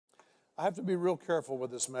I have to be real careful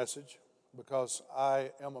with this message because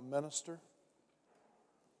I am a minister.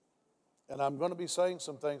 And I'm going to be saying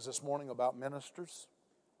some things this morning about ministers.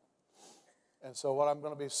 And so what I'm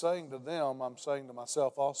going to be saying to them, I'm saying to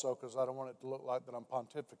myself also, because I don't want it to look like that I'm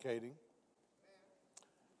pontificating.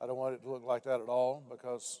 I don't want it to look like that at all,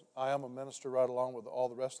 because I am a minister right along with all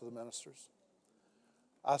the rest of the ministers.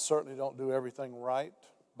 I certainly don't do everything right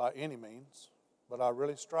by any means, but I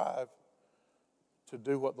really strive to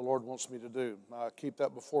do what the Lord wants me to do. I keep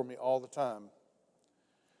that before me all the time.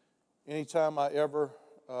 Anytime I ever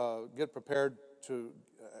get prepared to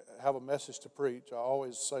have a message to preach, I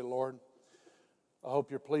always say, Lord, I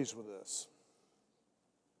hope you're pleased with this.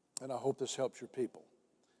 And I hope this helps your people.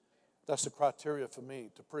 That's the criteria for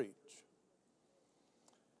me to preach.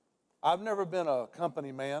 I've never been a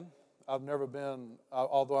company man. I've never been,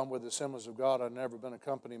 although I'm with the Assemblies of God, I've never been a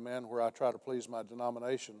company man where I try to please my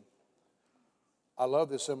denomination. I love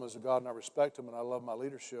the Assemblies of God and I respect them and I love my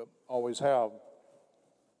leadership, always have.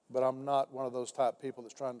 But I'm not one of those type people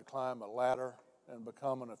that's trying to climb a ladder and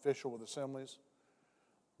become an official with Assemblies.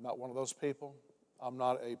 I'm not one of those people. I'm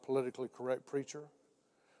not a politically correct preacher.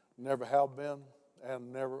 Never have been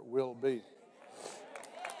and never will be.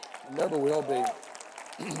 Never will be.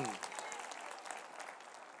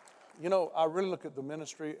 You know, I really look at the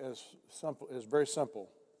ministry as simple, as very simple.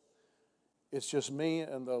 It's just me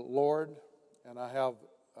and the Lord, and I have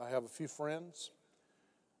a few friends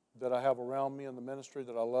that I have around me in the ministry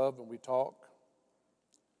that I love, and we talk.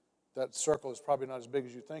 That circle is probably not as big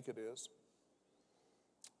as you think it is.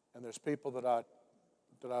 And there's people that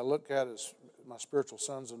I look at as my spiritual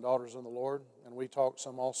sons and daughters in the Lord, and we talk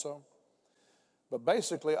some also. But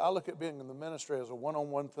basically, I look at being in the ministry as a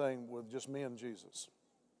one-on-one thing with just me and Jesus.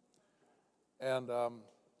 And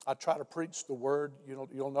I try to preach the word.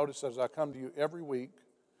 You'll notice as I come to you every week,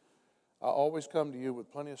 I always come to you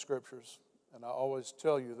with plenty of scriptures, and I always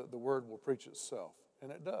tell you that the word will preach itself,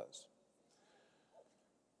 and it does.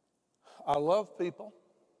 I love people.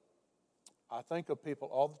 I think of people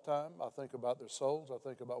all the time. I think about their souls. I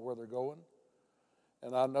think about where they're going.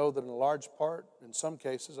 And I know that in a large part, in some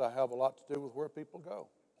cases, I have a lot to do with where people go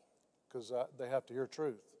because they have to hear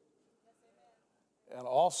truth. And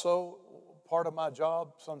also, part of my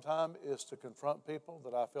job sometime is to confront people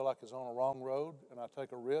that I feel like is on a wrong road, and I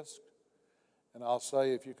take a risk. And I'll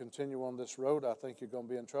say, if you continue on this road, I think you're going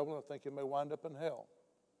to be in trouble, and I think you may wind up in hell.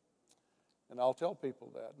 And I'll tell people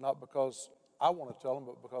that, not because I want to tell them,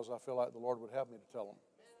 but because I feel like the Lord would have me to tell them.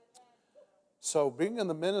 So being in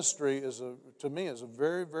the ministry to me is a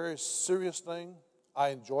very, very serious thing. I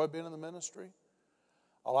enjoy being in the ministry.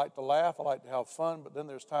 I like to laugh. I like to have fun. But then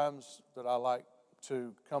there's times that I like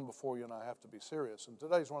to come before you and I have to be serious. And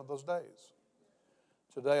today's one of those days.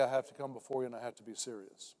 Today I have to come before you and I have to be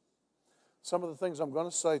serious. Some of the things I'm going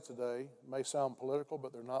to say today may sound political,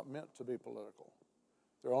 but they're not meant to be political.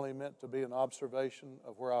 They're only meant to be an observation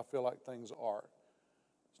of where I feel like things are.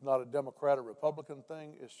 It's not a Democrat or Republican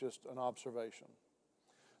thing. It's just an observation.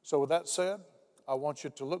 So with that said, I want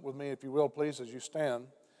you to look with me, if you will, please, as you stand.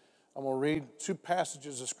 I'm going to read two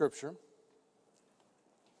passages of Scripture.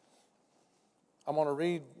 I'm going to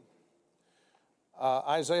read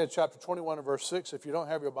Isaiah chapter 21 and verse 6. If you don't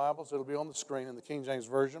have your Bibles, it'll be on the screen in the King James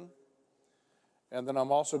Version. And then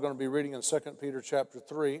I'm also going to be reading in 2 Peter chapter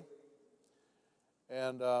 3.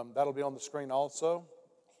 And that'll be on the screen also.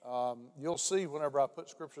 You'll see whenever I put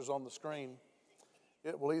scriptures on the screen,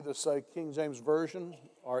 it will either say King James Version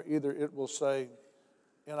or either it will say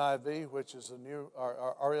NIV, which is a new,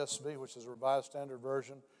 or RSV, which is a Revised Standard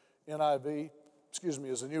Version. NIV,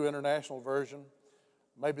 is a New International Version.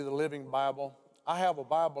 Maybe the Living Bible. I have a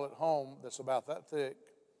Bible at home that's about that thick,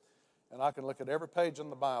 and I can look at every page in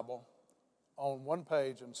the Bible on one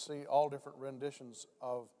page and see all different renditions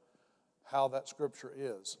of how that scripture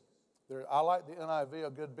is. I like the NIV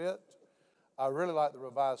a good bit. I really like the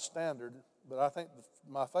Revised Standard, but I think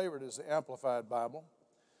my favorite is the Amplified Bible.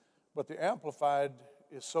 But the Amplified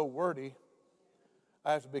is so wordy,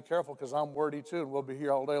 I have to be careful because I'm wordy too, and we'll be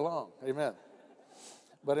here all day long. Amen.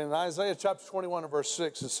 But in Isaiah chapter 21 and verse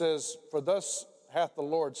 6, it says, "For thus hath the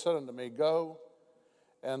Lord said unto me, Go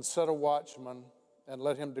and set a watchman, and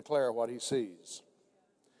let him declare what he sees."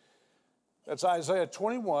 That's Isaiah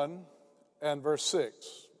 21 and verse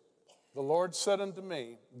 6. The Lord said unto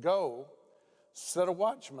me, Go, set a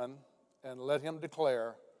watchman, and let him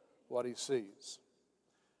declare what he sees.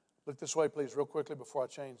 Look this way, please, real quickly before I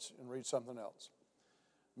change and read something else.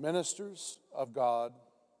 Ministers of God,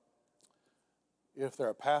 if they're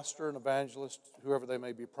a pastor, an evangelist, whoever they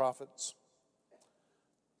may be, prophets,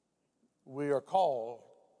 we are called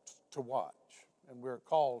to watch, and we're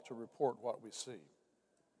called to report what we see.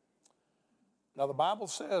 Now, the Bible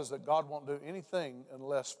says that God won't do anything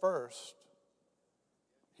unless first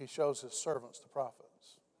he shows his servants, the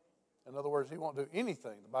prophets. In other words, he won't do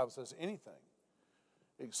anything, the Bible says anything,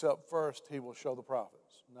 except first he will show the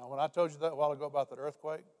prophets. Now, when I told you that a while ago about that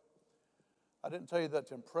earthquake, I didn't tell you that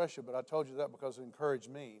to impress you, but I told you that because it encouraged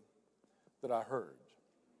me that I heard.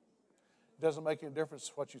 It doesn't make any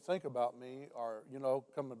difference what you think about me or,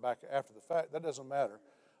 coming back after the fact. That doesn't matter.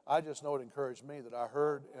 I just know it encouraged me that I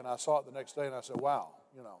heard, and I saw it the next day, and I said, wow,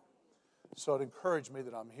 So it encouraged me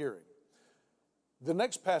that I'm hearing. The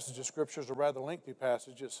next passage of Scripture is a rather lengthy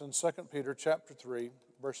passage. It's in 2 Peter chapter 3,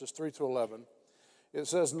 verses 3 to 11. It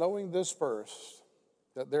says, knowing this first,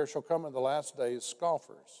 that there shall come in the last days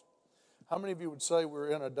scoffers. How many of you would say we're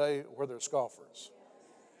in a day where there's scoffers?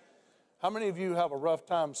 How many of you have a rough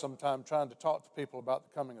time sometime trying to talk to people about the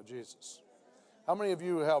coming of Jesus? How many of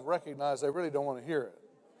you have recognized they really don't want to hear it?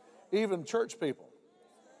 Even church people.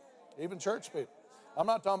 Even church people. I'm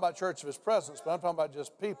not talking about church of his presence, but I'm talking about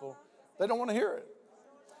just people. They don't want to hear it.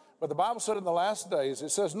 But the Bible said in the last days,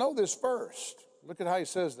 it says, know this first. Look at how he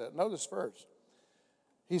says that. Know this first.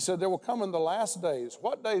 He said, there will come in the last days.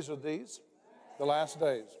 What days are these? The last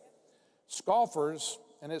days. Scoffers,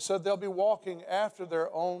 and it said they'll be walking after their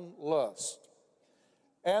own lust.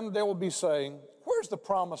 And they will be saying, where's the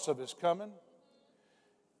promise of his coming?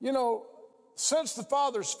 Since the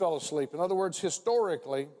fathers fell asleep, in other words,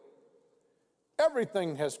 historically,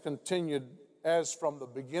 everything has continued as from the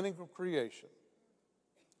beginning of creation.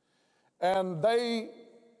 And they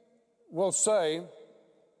will say,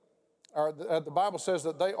 or the Bible says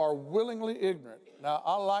that they are willingly ignorant. Now,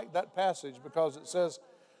 I like that passage because it says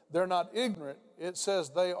they're not ignorant. It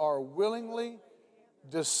says they are willingly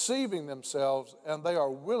deceiving themselves, and they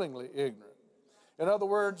are willingly ignorant. In other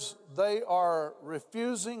words, they are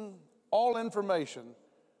refusing all information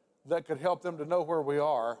that could help them to know where we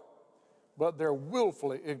are, but they're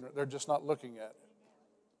willfully ignorant. They're just not looking at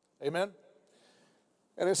it. Amen?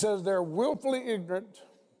 And it says they're willfully ignorant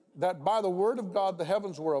that by the word of God the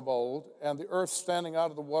heavens were of old, and the earth standing out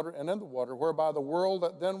of the water and in the water, whereby the world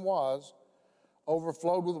that then was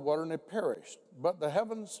overflowed with water, and it perished. But the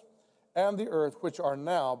heavens and the earth, which are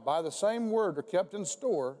now by the same word, are kept in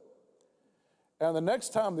store. And the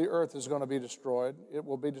next time the earth is going to be destroyed, it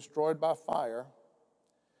will be destroyed by fire,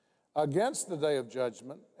 against the day of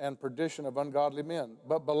judgment and perdition of ungodly men.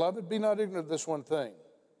 But, beloved, be not ignorant of this one thing,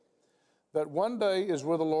 that one day is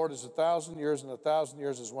with the Lord as 1,000 years, and 1,000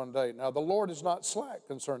 years is one day. Now, the Lord is not slack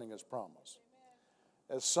concerning his promise,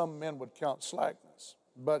 as some men would count slackness,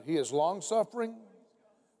 but he is long-suffering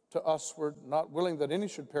to usward, not willing that any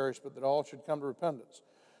should perish, but that all should come to repentance.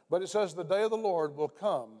 But it says the day of the Lord will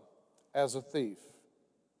come as a thief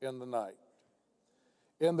in the night,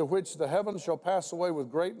 in the which the heavens shall pass away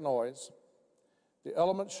with great noise, the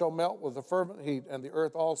elements shall melt with a fervent heat, and the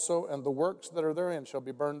earth also, and the works that are therein shall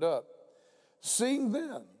be burned up. Seeing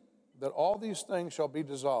then that all these things shall be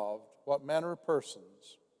dissolved, what manner of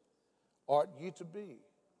persons ought ye to be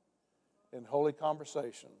in holy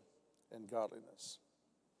conversation and godliness?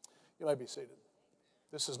 You may be seated.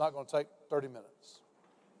 This is not going to take 30 minutes.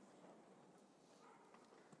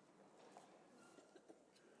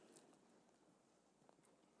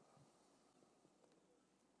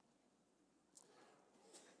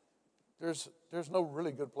 There's no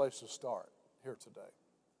really good place to start here today.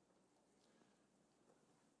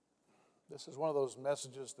 This is one of those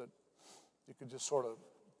messages that you could just sort of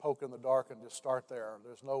poke in the dark and just start there.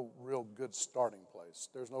 There's no real good starting place.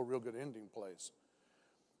 There's no real good ending place.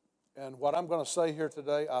 And what I'm going to say here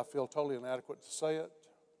today, I feel totally inadequate to say it.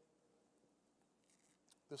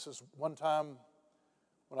 This is one time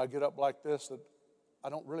when I get up like this that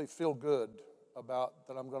I don't really feel good about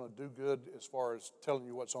that I'm going to do good as far as telling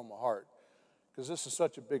you what's on my heart. Because this is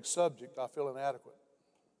such a big subject, I feel inadequate.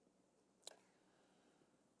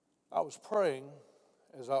 I was praying,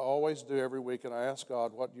 as I always do every week, and I asked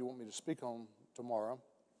God, what do you want me to speak on tomorrow?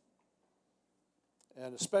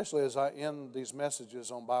 And especially as I end these messages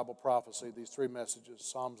on Bible prophecy, these three messages,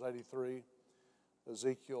 Psalms 83,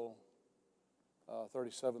 Ezekiel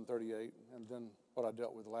 37, 38, and then what I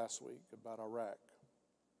dealt with last week about Iraq.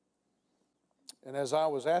 And as I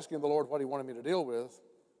was asking the Lord what he wanted me to deal with,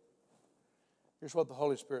 here's what the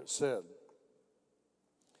Holy Spirit said.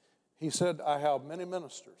 He said, I have many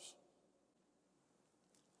ministers,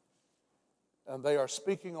 and they are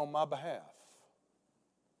speaking on my behalf.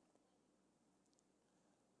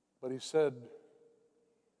 But he said,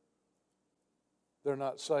 they're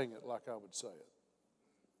not saying it like I would say it.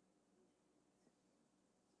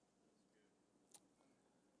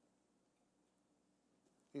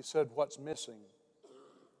 He said, what's missing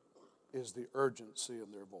is the urgency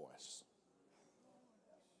in their voice.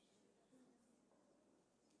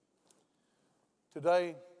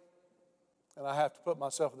 Today, and I have to put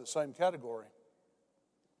myself in the same category,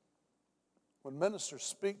 when ministers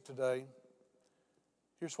speak today,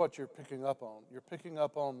 here's what you're picking up on. You're picking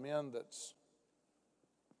up on men that's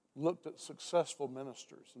looked at successful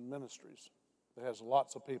ministers and ministries that has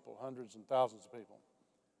lots of people, hundreds and thousands of people.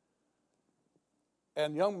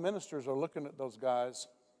 And young ministers are looking at those guys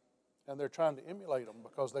and they're trying to emulate them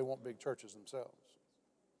because they want big churches themselves.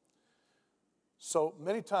 So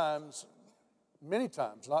many times,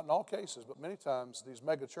 not in all cases, but many times, these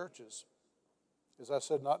mega churches, as I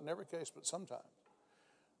said, not in every case, but sometimes,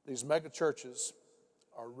 these mega churches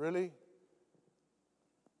are really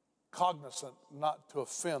cognizant not to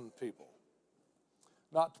offend people,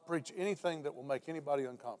 not to preach anything that will make anybody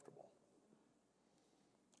uncomfortable.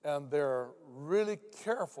 And they're really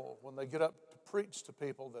careful when they get up to preach to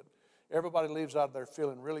people that everybody leaves out of there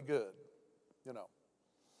feeling really good, you know.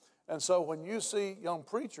 And so when you see young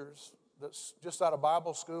preachers that's just out of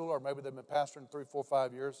Bible school, or maybe they've been pastoring 3, 4,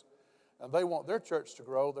 5 years, and they want their church to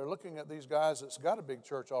grow, they're looking at these guys that's got a big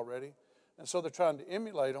church already, and so they're trying to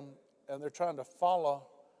emulate them, and they're trying to follow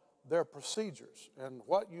their procedures. And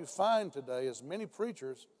what you find today is many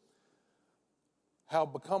preachers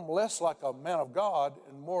have become less like a man of God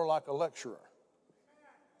and more like a lecturer.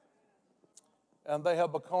 And they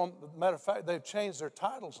have become, matter of fact, they've changed their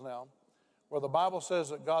titles now, where the Bible says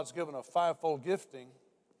that God's given a fivefold gifting: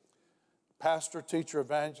 pastor, teacher,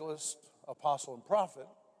 evangelist, apostle, and prophet.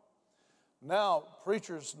 Now,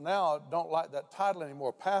 preachers now don't like that title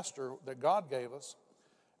anymore, pastor, that God gave us,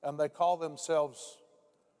 and they call themselves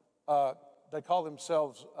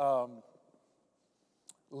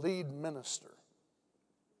lead minister,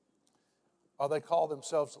 or they call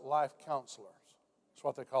themselves life counselors. That's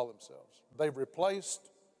what they call themselves. They've replaced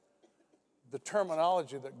the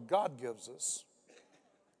terminology that God gives us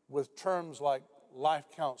with terms like life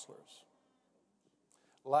counselors,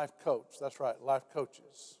 life coach. That's right, life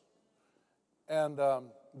coaches. And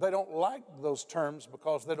they don't like those terms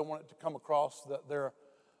because they don't want it to come across that they're,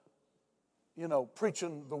 you know,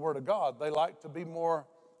 preaching the Word of God. They like to be more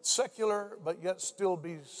secular, but yet still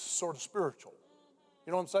be sort of spiritual.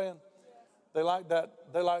 You know what I'm saying? They like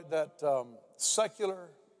that secular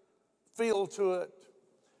feel to it.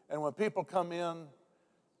 And when people come in,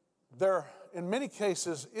 there, in many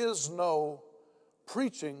cases, is no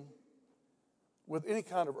preaching with any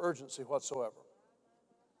kind of urgency whatsoever.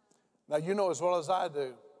 Now, you know as well as I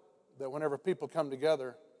do that whenever people come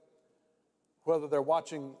together, whether they're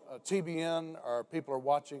watching TBN or people are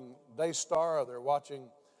watching Daystar or they're watching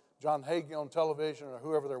John Hagee on television or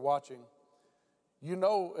whoever they're watching, you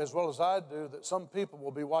know as well as I do that some people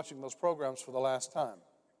will be watching those programs for the last time.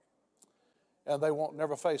 And they won't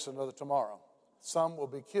never face another tomorrow. Some will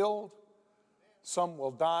be killed. Some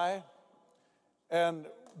will die. And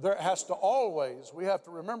there has to always, we have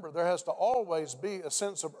to remember, there has to always be a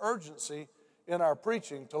sense of urgency in our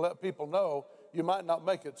preaching to let people know you might not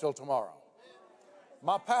make it till tomorrow.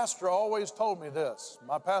 My pastor always told me this.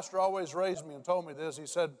 My pastor always raised me and told me this. He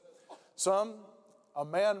said, son, a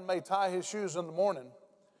man may tie his shoes in the morning,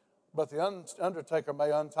 but the undertaker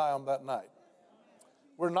may untie them that night.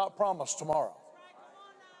 We're not promised tomorrow.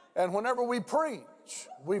 And whenever we preach,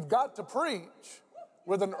 we've got to preach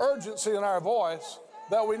with an urgency in our voice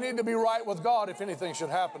that we need to be right with God if anything should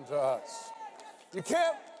happen to us. You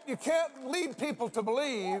can't lead people to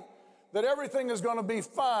believe that everything is going to be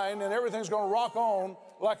fine and everything's going to rock on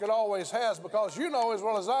like it always has, because you know as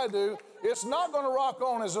well as I do, it's not going to rock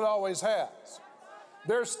on as it always has.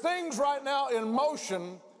 There's things right now in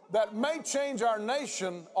motion that may change our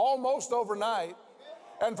nation almost overnight.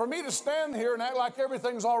 And for me to stand here and act like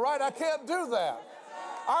everything's all right, I can't do that.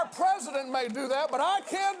 Our president may do that, but I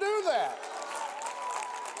can't do that.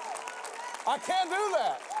 I can't do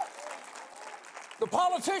that. The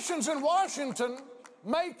politicians in Washington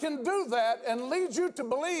can do that and lead you to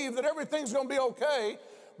believe that everything's going to be okay.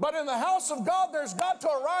 But in the house of God, there's got to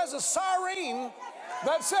arise a siren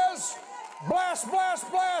that says, blast, blast,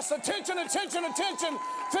 blast, attention, attention, attention.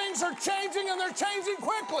 Things are changing and they're changing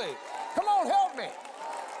quickly. Come on, help me.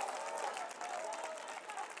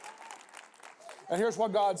 And here's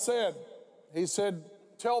what God said. He said,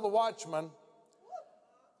 tell the watchman,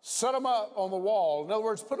 set them up on the wall. In other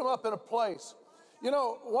words, put them up in a place. You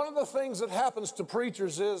know, one of the things that happens to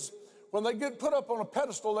preachers is when they get put up on a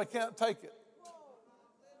pedestal, they can't take it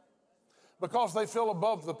because they feel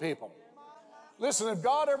above the people. Listen, if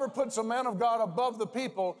God ever puts a man of God above the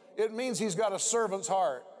people, it means he's got a servant's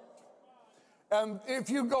heart. And if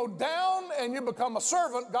you go down and you become a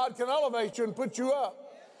servant, God can elevate you and put you up.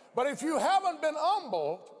 But if you haven't been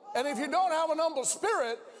humbled, and if you don't have an humble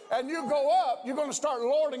spirit, and you go up, you're going to start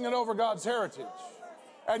lording it over God's heritage.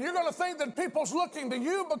 And you're going to think that people's looking to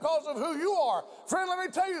you because of who you are. Friend, let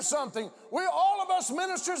me tell you something. All of us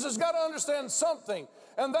ministers has got to understand something.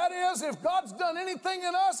 And that is, if God's done anything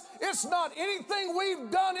in us, it's not anything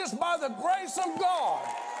we've done. It's by the grace of God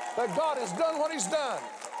that God has done what He's done.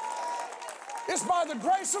 It's by the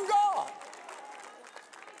grace of God.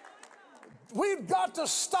 We've got to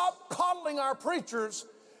stop coddling our preachers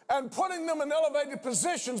and putting them in elevated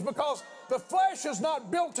positions, because the flesh is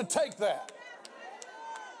not built to take that.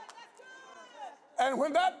 And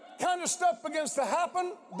when that kind of stuff begins to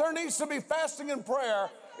happen, there needs to be fasting and prayer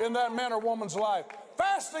in that man or woman's life.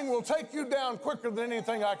 Fasting will take you down quicker than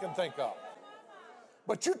anything I can think of.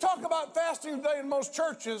 But you talk about fasting today in most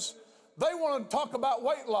churches, they want to talk about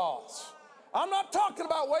weight loss. I'm not talking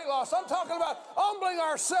about weight loss. I'm talking about humbling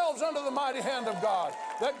ourselves under the mighty hand of God,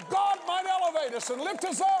 that God might elevate us and lift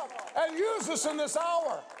us up and use us in this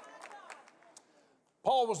hour.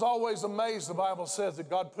 Paul was always amazed, the Bible says, that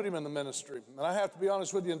God put him in the ministry. And I have to be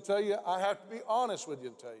honest with you and tell you,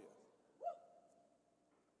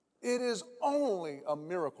 it is only a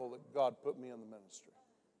miracle that God put me in the ministry.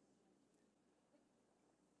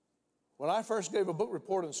 When I first gave a book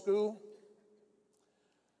report in school,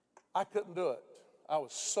 I couldn't do it. I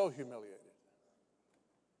was so humiliated.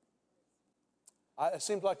 It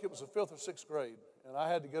seemed like it was the 5th or 6th grade, and I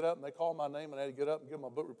had to get up, and they called my name, and I had to get up and give my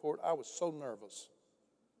book report. I was so nervous.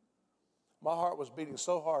 My heart was beating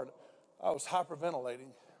so hard, I was hyperventilating,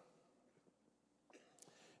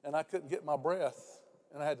 and I couldn't get my breath,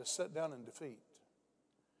 and I had to sit down in defeat.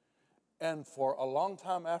 And for a long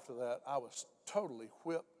time after that, I was totally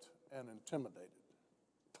whipped and intimidated,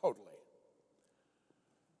 totally.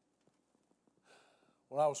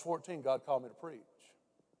 When I was 14, God called me to preach.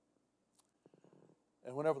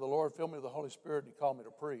 And whenever the Lord filled me with the Holy Spirit, He called me to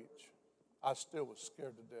preach, I still was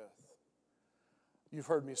scared to death. You've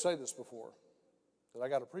heard me say this before, that I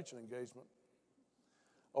got a preaching engagement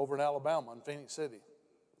over in Alabama, in Phoenix City,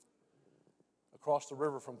 across the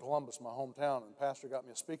river from Columbus, my hometown, and the pastor got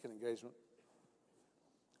me a speaking engagement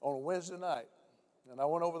on a Wednesday night. And I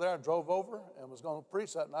went over there and drove over and was going to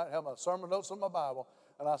preach that night, had my sermon notes in my Bible,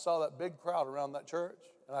 and I saw that big crowd around that church,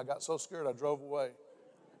 and I got so scared I drove away.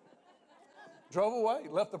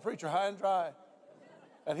 Left the preacher high and dry.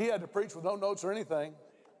 And he had to preach with no notes or anything.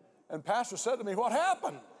 And pastor said to me, "What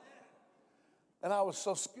happened?" And I was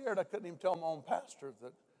so scared I couldn't even tell my own pastor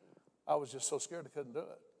that I was just so scared I couldn't do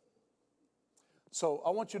it. So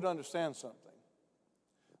I want you to understand something.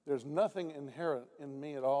 There's nothing inherent in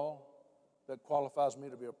me at all that qualifies me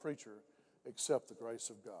to be a preacher except the grace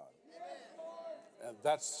of God. And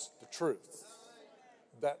that's the truth.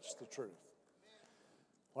 That's the truth.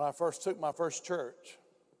 When I first took my first church,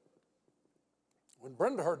 when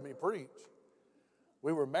Brenda heard me preach,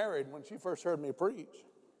 we were married when she first heard me preach.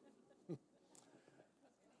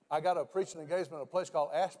 I got a preaching engagement at a place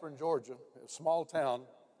called Ashburn, Georgia, a small town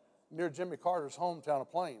near Jimmy Carter's hometown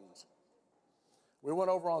of Plains. We went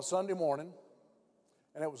over on Sunday morning,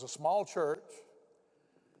 and it was a small church,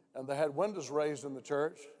 and they had windows raised in the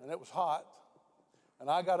church, and it was hot. And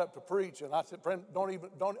I got up to preach, and I said, "Friend,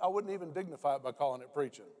 I wouldn't even dignify it by calling it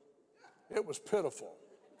preaching." It was pitiful.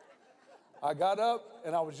 I got up,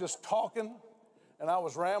 and I was just talking, and I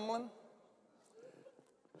was rambling.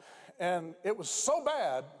 And it was so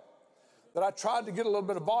bad that I tried to get a little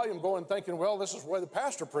bit of volume going, thinking, well, this is where the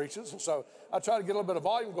pastor preaches. And so I tried to get a little bit of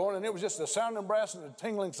volume going, and it was just a sounding brass and a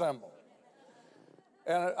tingling cymbal.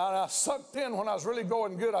 And I sucked in, when I was really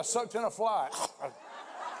going good, I sucked in a fly.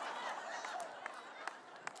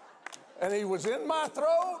 And he was in my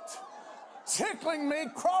throat, tickling me,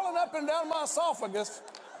 crawling up and down my esophagus.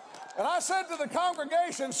 And I said to the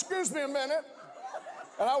congregation, "Excuse me a minute."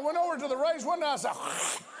 And I went over to the raised window and I said,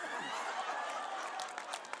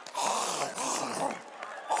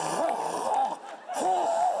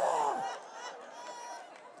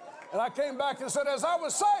 and I came back and said, as I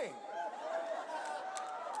was saying,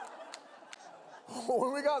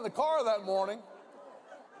 when we got in the car that morning,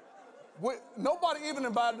 nobody even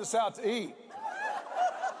invited us out to eat.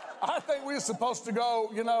 I think we were supposed to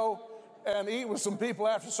go, and eat with some people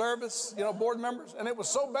after service, board members. And it was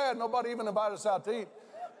so bad, nobody even invited us out to eat.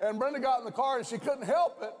 And Brenda got in the car, and she couldn't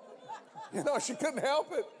help it. She couldn't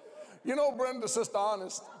help it. Brenda's just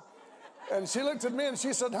honest. And she looked at me, and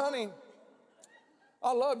she said, "Honey,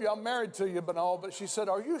 I love you. I'm married to you, but she said,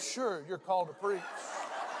 "Are you sure you're called to preach?"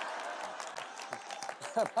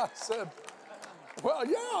 And I said, "Well,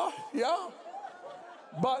 yeah.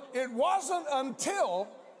 But it wasn't until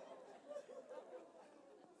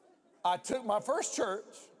I took my first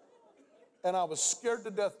church And I was scared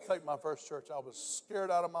to death to take my first church. I was scared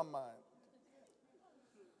out of my mind.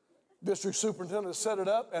 District superintendent set it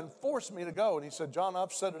up and forced me to go. And he said, John,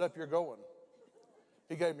 I've set it up, you're going.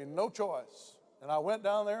 He gave me no choice. And I went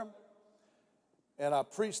down there and I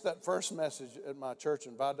preached that first message at my church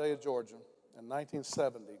in Vidalia, Georgia in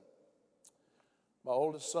 1970. My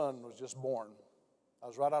oldest son was just born. I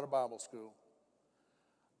was right out of Bible school.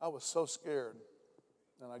 I was so scared.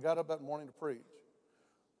 And I got up that morning to preach.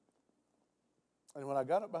 And when I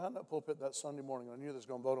got up behind that pulpit that Sunday morning, I knew they was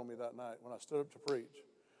going to vote on me that night. When I stood up to preach,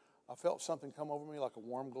 I felt something come over me like a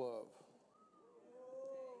warm glove.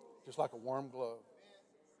 Just like a warm glove.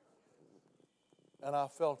 And I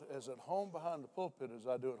felt as at home behind the pulpit as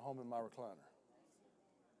I do at home in my recliner.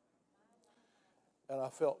 And I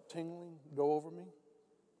felt tingling go over me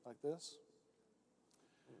like this.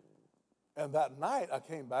 And that night I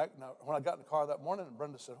came back. Now, when I got in the car that morning, and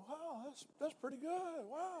Brenda said, wow, that's pretty good.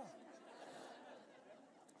 Wow.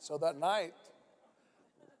 So that night,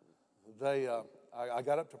 I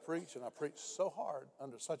got up to preach, and I preached so hard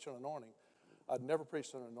under such an anointing. I'd never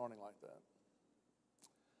preached under an anointing like that.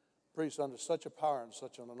 Preached under such a power and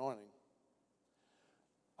such an anointing.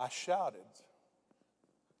 I shouted,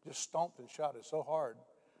 just stomped and shouted so hard.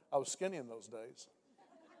 I was skinny in those days.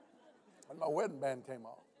 And my wedding band came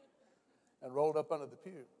off and rolled up under the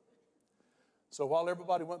pew. So while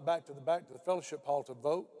everybody went back to the fellowship hall to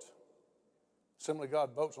vote, Assembly of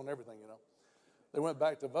God votes on everything, you know. They went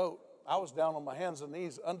back to vote. I was down on my hands and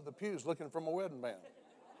knees under the pews looking for my wedding band.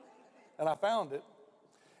 And I found it.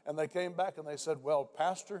 And they came back and they said, well,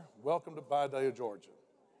 Pastor, welcome to Vidalia, Georgia.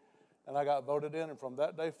 And I got voted in, and from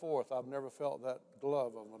that day forth, I've never felt that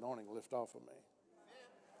glove of anointing lift off of me.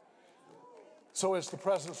 So it's the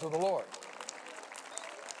presence of the Lord.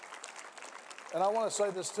 And I want to say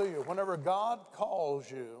this to you. Whenever God calls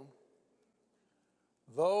you,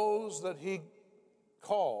 those that he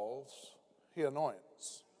calls, he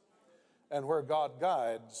anoints. And where God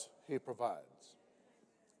guides, he provides.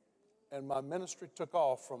 And my ministry took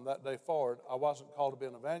off from that day forward. I wasn't called to be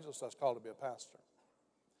an evangelist. I was called to be a pastor.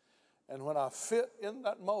 And when I fit in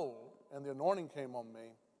that mold and the anointing came on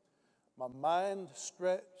me, my mind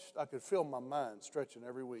stretched. I could feel my mind stretching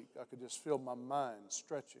every week. I could just feel my mind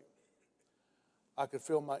stretching. I could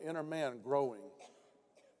feel my inner man growing.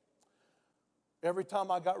 Every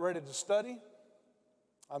time I got ready to study,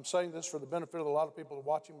 I'm saying this for the benefit of a lot of people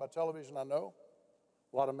watching by television, I know,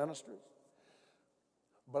 a lot of ministers.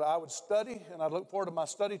 But I would study, and I'd look forward to my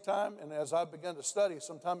study time, and as I began to study,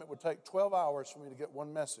 sometime it would take 12 hours for me to get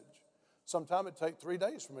one message. Sometime it'd take 3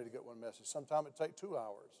 days for me to get one message. Sometime it'd take 2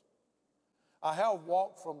 hours. I have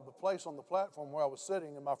walked from the place on the platform where I was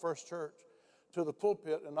sitting in my first church to the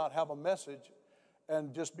pulpit and not have a message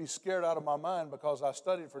and just be scared out of my mind because I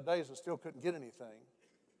studied for days and still couldn't get anything.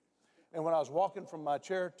 And when I was walking from my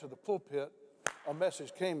chair to the pulpit, a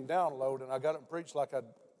message came download, and I got it and preached like I'd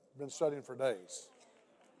been studying for days.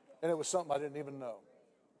 And it was something I didn't even know.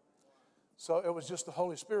 So it was just the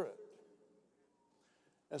Holy Spirit.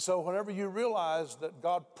 And so whenever you realize that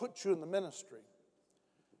God puts you in the ministry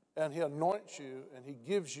and he anoints you and he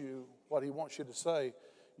gives you what he wants you to say,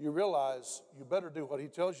 you realize you better do what he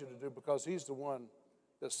tells you to do because he's the one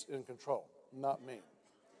that's in control, not me.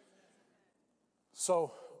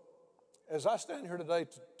 So as I stand here today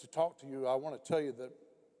to talk to you, I want to tell you that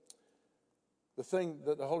the thing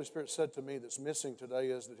that the Holy Spirit said to me that's missing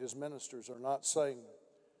today is that his ministers are not saying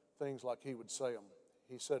things like he would say them.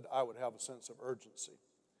 He said, I would have a sense of urgency.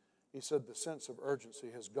 He said the sense of urgency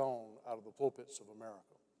has gone out of the pulpits of America.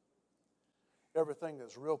 Everything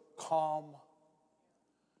is real calm.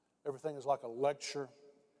 Everything is like a lecture.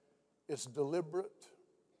 It's deliberate.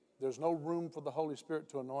 There's no room for the Holy Spirit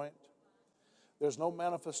to anoint. There's no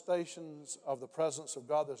manifestations of the presence of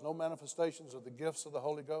God. There's no manifestations of the gifts of the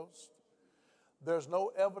Holy Ghost. There's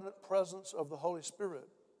no evident presence of the Holy Spirit.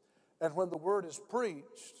 And when the word is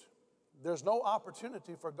preached, there's no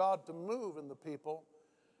opportunity for God to move in the people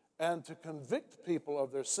and to convict people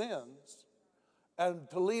of their sins and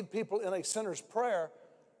to lead people in a sinner's prayer.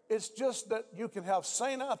 It's just that you can have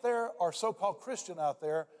saint out there or so-called Christian out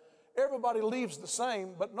there. Everybody leaves the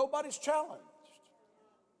same, but nobody's challenged.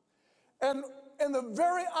 And in the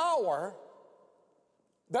very hour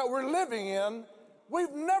that we're living in,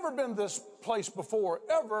 we've never been this place before,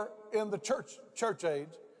 ever in the church age.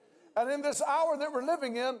 And in this hour that we're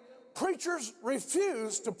living in, preachers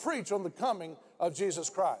refuse to preach on the coming of Jesus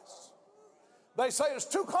Christ. They say it's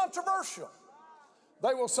too controversial.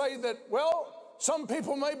 They will say that, well, some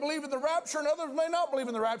people may believe in the rapture and others may not believe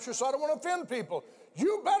in the rapture, so I don't want to offend people.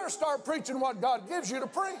 You better start preaching what God gives you to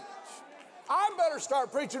preach. I better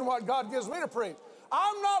start preaching what God gives me to preach.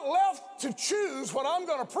 I'm not left to choose what I'm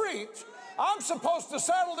going to preach. I'm supposed to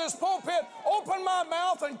saddle this pulpit, open my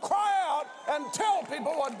mouth, and cry out and tell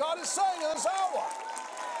people what God is saying in this hour.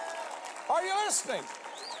 Are you listening?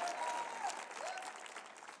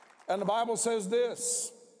 And the Bible says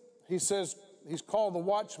this. He says he's called the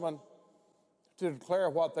watchman to declare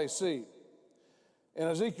what they see. In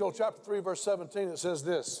Ezekiel chapter 3, verse 17, it says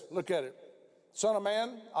this. Look at it. Son of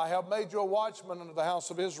man, I have made you a watchman unto the house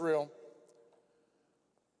of Israel.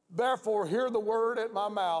 Therefore, hear the word at my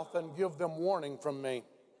mouth and give them warning from me.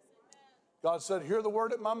 God said, hear the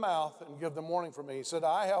word at my mouth and give them warning from me. He said,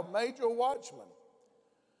 I have made you a watchman.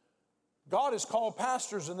 God has called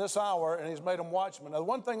pastors in this hour, and he's made them watchmen. Now, the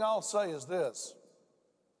one thing I'll say is this.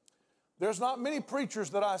 There's not many preachers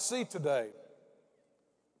that I see today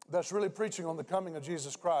that's really preaching on the coming of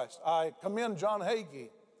Jesus Christ. I commend John Hagee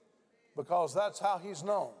because that's how he's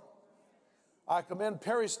known. I commend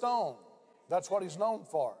Perry Stone. That's what he's known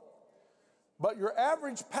for. But your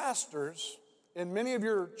average pastors in many of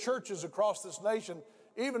your churches across this nation,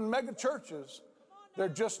 even mega churches, they're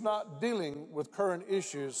just not dealing with current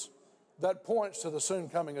issues that points to the soon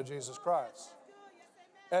coming of Jesus Christ.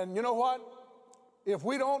 And you know what? If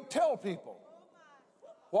we don't tell people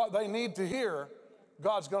what they need to hear,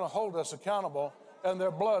 God's going to hold us accountable and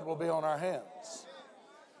their blood will be on our hands.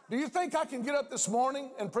 Do you think I can get up this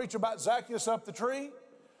morning and preach about Zacchaeus up the tree?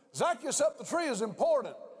 Zacchaeus up the tree is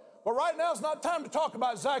important. But right now it's not time to talk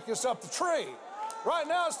about Zacchaeus up the tree. Right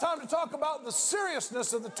now it's time to talk about the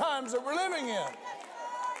seriousness of the times that we're living in.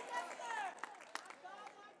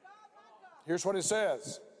 Here's what it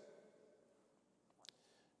says.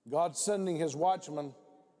 God's sending his watchman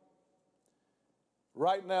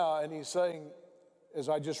right now, and he's saying, as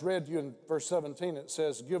I just read to you in verse 17, it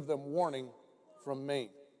says, give them warning from me.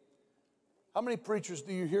 How many preachers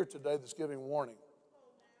do you hear today that's giving warning?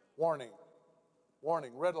 Warning,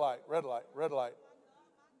 warning, red light, red light, red light.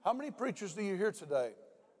 How many preachers do you hear today?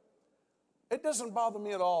 It doesn't bother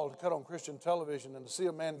me at all to cut on Christian television and to see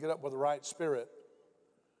a man get up with the right spirit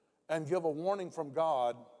and give a warning from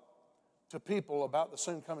God to people about the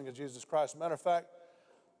soon coming of Jesus Christ. Matter of fact,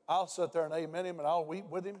 I'll sit there and amen him and I'll weep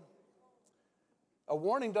with him. A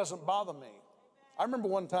warning doesn't bother me. I remember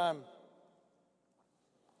one time,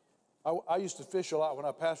 I used to fish a lot. When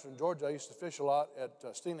I pastored in Georgia, I used to fish a lot at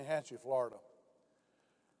Steenahatchee, Florida.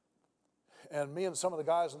 And me and some of the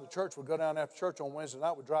guys in the church would go down after church on Wednesday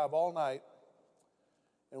night. We'd drive all night,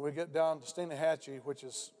 and we'd get down to Steenahatchee, which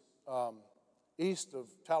is east of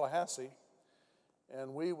Tallahassee,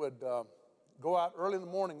 and we would go out early in the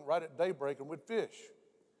morning, right at daybreak, and we'd fish.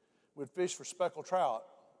 We'd fish for speckled trout,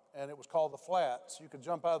 and it was called the flats. You could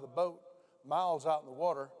jump out of the boat miles out in the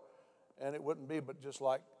water, and it wouldn't be but just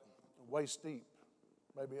like waist deep,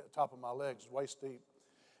 maybe at the top of my legs, waist deep.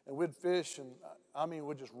 And we'd fish, and I mean,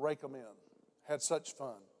 we'd just rake them in. Had such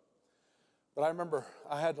fun. But I remember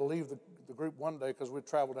I had to leave the group one day because we'd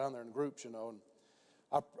travel down there in groups, you know,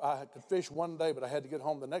 and I could fish one day, but I had to get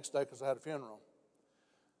home the next day because I had a funeral.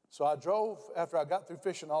 So I drove, after I got through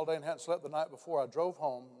fishing all day and hadn't slept the night before, I drove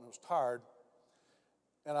home and I was tired.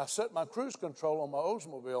 And I set my cruise control on my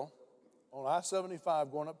Oldsmobile on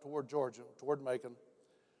I-75 going up toward Georgia, toward Macon.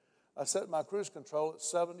 I set my cruise control at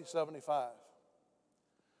 70, 75.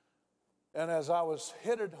 And as I was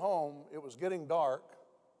headed home, it was getting dark,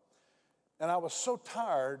 and I was so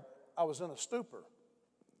tired, I was in a stupor.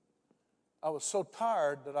 I was so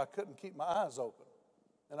tired that I couldn't keep my eyes open,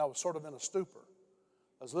 and I was sort of in a stupor.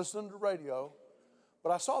 I was listening to the radio,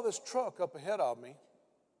 but I saw this truck up ahead of me,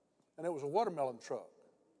 and it was a watermelon truck.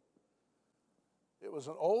 It was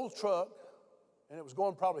an old truck, and it was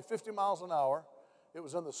going probably 50 miles an hour. It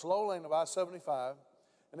was in the slow lane of I-75,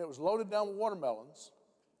 and it was loaded down with watermelons.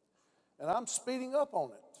 And I'm speeding up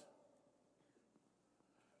on it.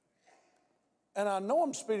 And I know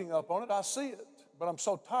I'm speeding up on it. I see it. But I'm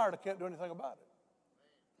so tired I can't do anything about it.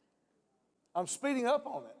 I'm speeding up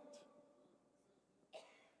on it.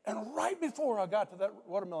 And right before I got to that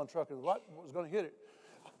watermelon truck and was going to hit it,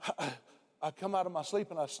 I come out of my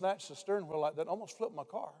sleep and I snatched the steering wheel like that and almost flipped my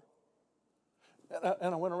car.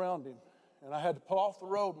 And I went around him. And I had to pull off the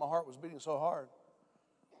road. My heart was beating so hard.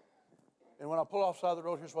 And when I pulled off the side of the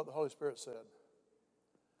road, here's what the Holy Spirit said.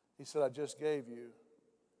 He said, I just gave you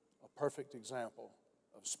a perfect example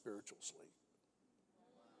of spiritual sleep.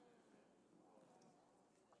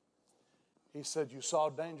 He said, you saw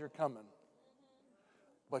danger coming,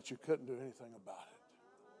 but you couldn't do anything about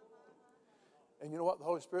it. And you know what the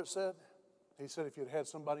Holy Spirit said? He said, if you'd had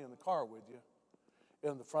somebody in the car with you,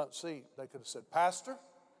 in the front seat, they could have said, Pastor,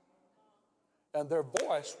 and their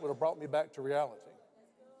voice would have brought me back to reality.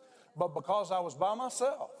 But because I was by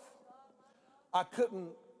myself, I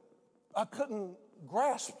couldn't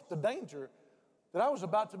grasp the danger that I was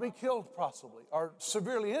about to be killed possibly or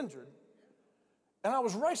severely injured. And I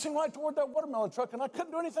was racing right toward that watermelon truck, and I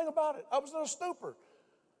couldn't do anything about it. I was in a stupor.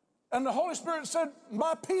 And the Holy Spirit said,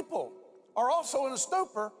 my people are also in a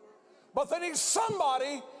stupor, but they need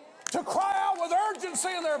somebody to cry out with urgency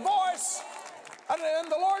in their voice.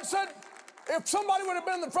 And the Lord said, if somebody would have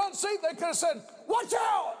been in the front seat, they could have said, watch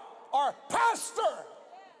out, or pastor.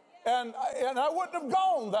 And I wouldn't have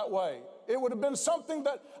gone that way. It would have been something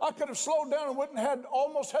that I could have slowed down and wouldn't have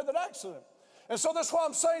almost had that accident. And so that's why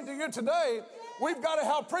I'm saying to you today, we've got to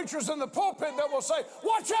have preachers in the pulpit that will say,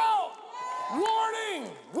 watch out, warning,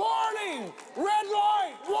 warning, red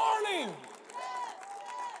light, warning.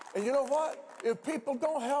 And you know what? If people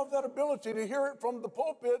don't have that ability to hear it from the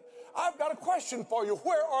pulpit, I've got a question for you.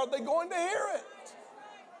 Where are they going to hear it?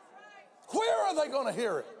 Where are they going to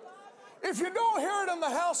hear it? If you don't hear it in the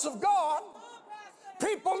house of God,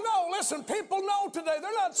 people know. Listen, people know today.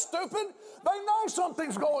 They're not stupid. They know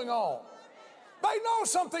something's going on. They know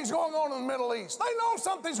something's going on in the Middle East. They know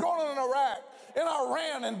something's going on in Iraq, in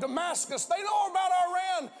Iran, in Damascus. They know about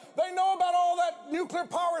Iran. They know about all that nuclear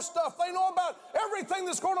power stuff. They know about everything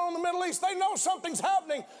that's going on in the Middle East. They know something's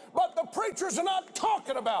happening, but the preachers are not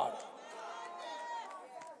talking about it.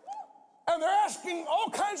 And they're asking all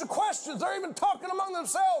kinds of questions. They're even talking among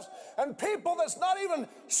themselves. And people that's not even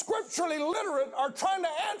scripturally literate are trying to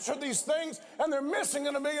answer these things, and they're missing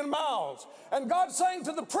in a million miles. And God's saying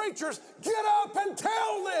to the preachers, get up and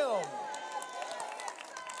tell them.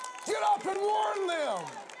 Get up and warn them.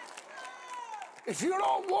 If you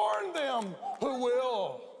don't warn them, who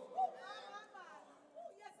will?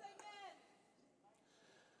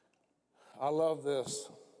 I love this.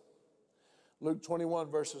 Luke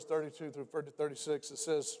 21, verses 32 through 36, it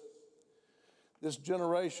says, this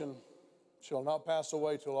generation shall not pass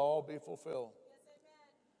away till all be fulfilled.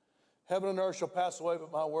 Heaven and earth shall pass away,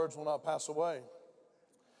 but my words will not pass away.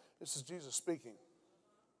 This is Jesus speaking.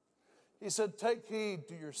 He said, take heed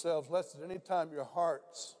to yourselves, lest at any time your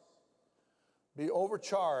hearts be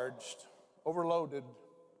overcharged, overloaded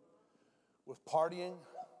with partying.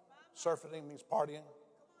 Surfeiting means partying.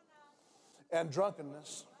 And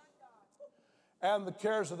drunkenness. And the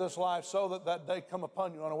cares of this life, so that that day come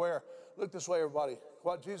upon you unaware. Look this way, everybody.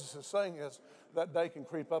 What Jesus is saying is that day can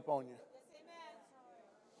creep up on you.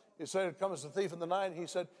 He said it comes as a thief in the night. He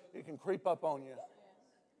said it can creep up on you.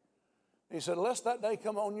 He said, lest that day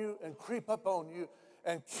come on you and creep up on you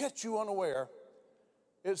and catch you unaware.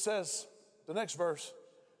 It says, the next verse,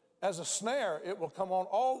 as a snare it will come on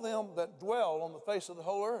all them that dwell on the face of the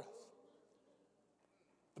whole earth.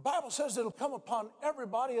 The Bible says it'll come upon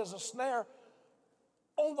everybody as a snare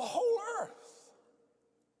on the whole earth.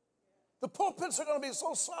 The pulpits are going to be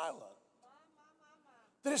so silent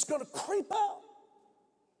that it's going to creep out.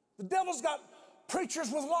 The devil's got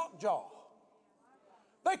preachers with lockjaw.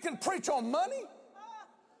 They can preach on money.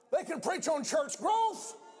 They can preach on church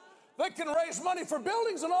growth. They can raise money for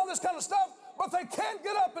buildings and all this kind of stuff, but they can't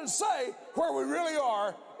get up and say where we really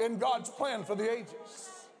are in God's plan for the ages.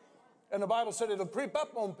 And the Bible said it'll creep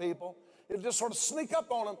up on people. It'll just sort of sneak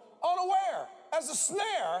up on them unaware as a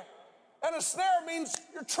snare. And a snare means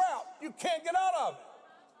you're trapped. You can't get out of it.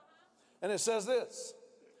 And it says this,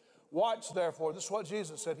 watch therefore. This is what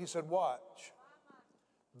Jesus said. He said, watch.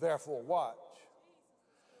 Therefore, watch.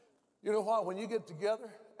 You know what? When you get together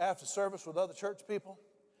after service with other church people,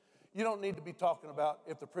 you don't need to be talking about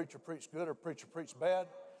if the preacher preached good or preacher preached bad.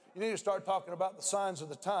 You need to start talking about the signs of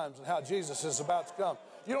the times and how Jesus is about to come.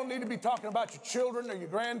 You don't need to be talking about your children or your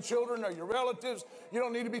grandchildren or your relatives. You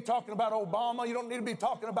don't need to be talking about Obama. You don't need to be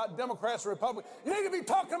talking about Democrats or Republicans. You need to be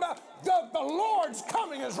talking about the Lord's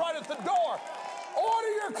coming is right at the door. Order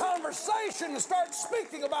your conversation and start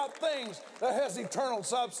speaking about things that has eternal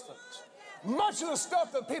substance. Much of the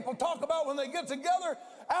stuff that people talk about when they get together,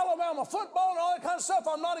 Alabama football and all that kind of stuff,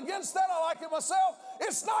 I'm not against that. I like it myself.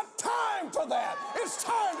 It's not time for that. It's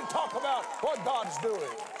time to talk about what God's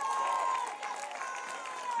doing.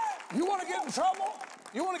 You want to get in trouble?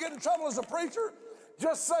 You want to get in trouble as a preacher?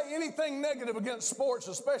 Just say anything negative against sports,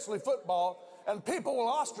 especially football, and people will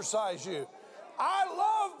ostracize you. I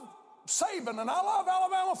love Saban, and I love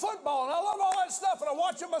Alabama football, and I love all that stuff, and I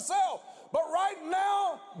watch it myself. But right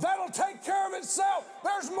now, that'll take care of itself.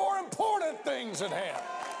 There's more important things at hand.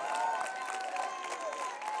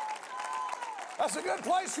 That's a good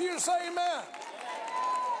place for you to say amen.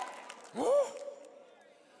 Whew.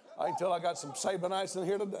 I can tell I got some Sabanites in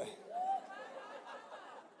here today.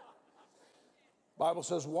 Bible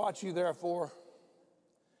says, watch ye therefore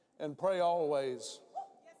and pray always,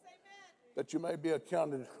 that you may be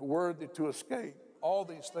accounted worthy to escape all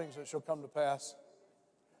these things that shall come to pass,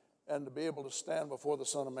 and to be able to stand before the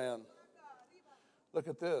Son of Man. Look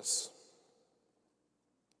at this.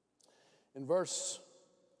 In verse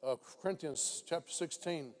Corinthians chapter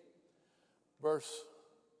 16, verse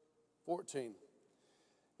 14,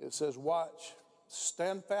 it says, watch,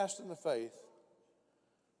 stand fast in the faith,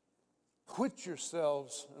 quit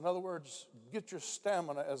yourselves. In other words, get your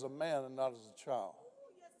stamina as a man and not as a child.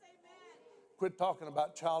 Quit talking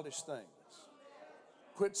about childish things.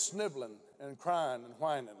 Quit sniveling and crying and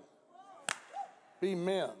whining. Be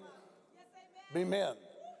men. Be men.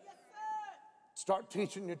 Start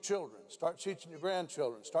teaching your children. Start teaching your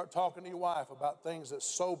grandchildren. Start talking to your wife about things that's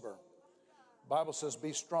sober. The Bible says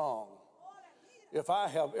be strong. If I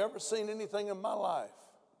have ever seen anything in my life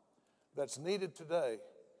that's needed today,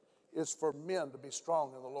 it's for men to be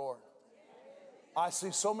strong in the Lord. I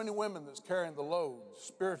see so many women that's carrying the load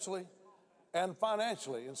spiritually and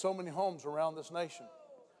financially in so many homes around this nation.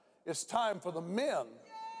 It's time for the men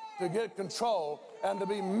to get control and to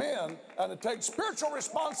be men and to take spiritual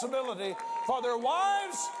responsibility for their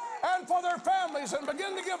wives and for their families and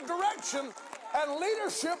begin to give direction and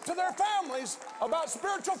leadership to their families about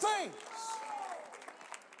spiritual things.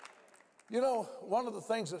 You know, one of the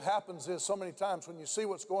things that happens is so many times when you see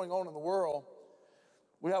what's going on in the world,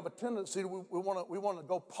 we have a tendency, we want to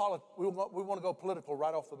go political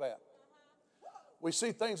right off the bat. We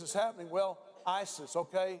see things that's happening. Well, ISIS,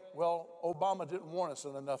 okay. Well, Obama didn't warn us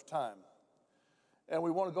in enough time. And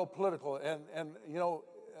we want to go political. And you know,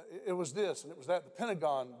 it was this and it was that. The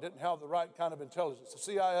Pentagon didn't have the right kind of intelligence. The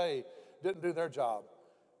CIA didn't do their job.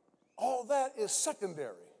 All that is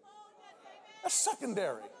secondary. That's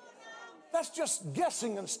secondary. That's just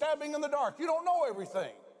guessing and stabbing in the dark. You don't know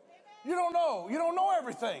everything. You don't know. You don't know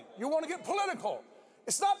everything. You want to get political.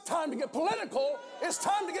 It's not time to get political. It's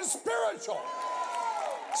time to get spiritual.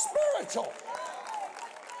 Spiritual.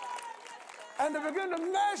 And to begin to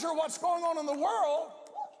measure what's going on in the world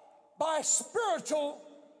by spiritual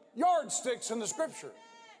yardsticks in the Scripture.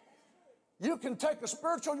 You can take a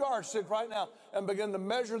spiritual yardstick right now and begin to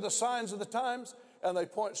measure the signs of the times, and they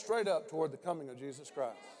point straight up toward the coming of Jesus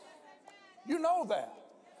Christ. You know that.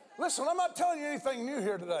 Listen, I'm not telling you anything new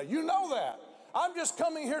here today. You know that. I'm just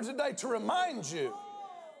coming here today to remind you.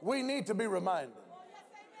 We need to be reminded.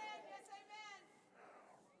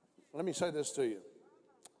 Let me say this to you.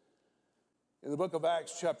 In the book of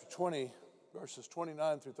Acts, chapter 20, verses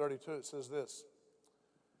 29 through 32, it says this.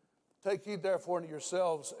 Take heed therefore unto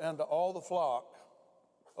yourselves and to all the flock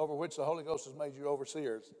over which the Holy Ghost has made you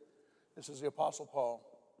overseers. This is the Apostle Paul.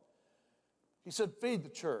 He said, feed the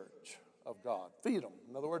church of God. Feed them.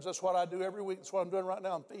 In other words, that's what I do every week. That's what I'm doing right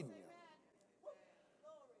now. I'm feeding you.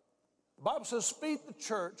 The Bible says, feed the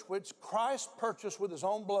church which Christ purchased with his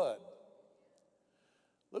own blood.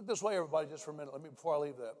 Look this way, everybody, just for a minute. Before I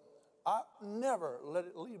leave that. I never let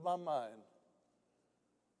it leave my mind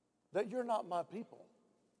that you're not my people.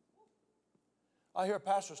 I hear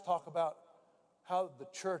pastors talk about how the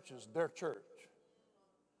church is their church.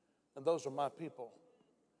 And those are my people.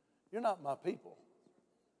 You're not my people.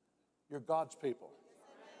 You're God's people.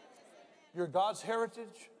 You're God's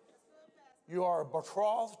heritage. You are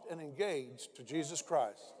betrothed and engaged to Jesus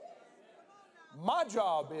Christ. My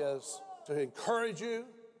job is to encourage you,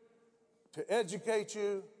 to educate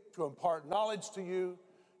you, to impart knowledge to you,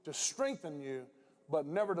 to strengthen you, but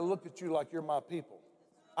never to look at you like you're my people.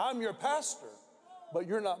 I'm your pastor, but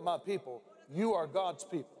you're not my people. You are God's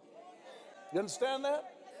people. You understand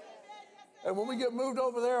that? And when we get moved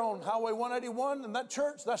over there on Highway 181 in that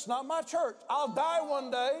church, that's not my church. I'll die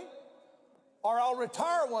one day, or I'll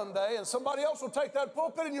retire one day, and somebody else will take that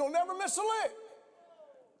pulpit, and you'll never miss a lick.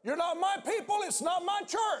 You're not my people. It's not my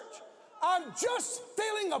church. I'm just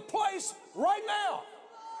feeling a place right now.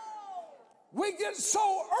 We get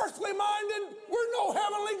so earthly minded, we're no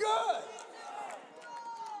heavenly good.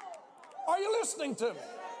 Are you listening to me?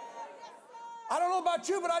 I don't know about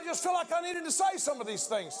you, but I just feel like I needed to say some of these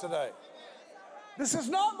things today. This is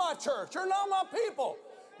not my church. You're not my people.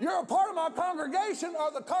 You're a part of my congregation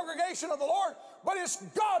or the congregation of the Lord, but it's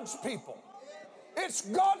God's people. It's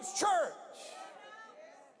God's church.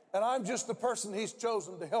 And I'm just the person he's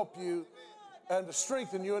chosen to help you and to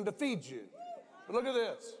strengthen you and to feed you. But look at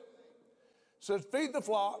this. It says, feed the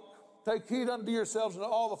flock, take heed unto yourselves and to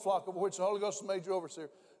all the flock over which the Holy Ghost has made you overseer.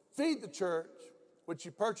 Feed the church, which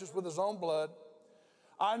he purchased with his own blood.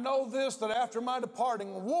 I know this, that after my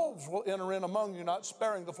departing, wolves will enter in among you, not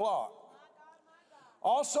sparing the flock.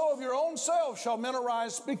 Also of your own selves shall men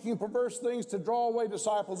arise, speaking perverse things to draw away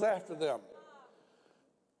disciples after them.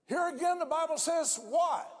 Here again, the Bible says,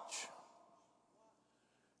 watch.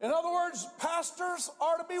 In other words, pastors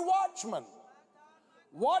are to be watchmen.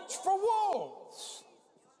 Watch for wolves.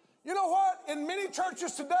 You know what? In many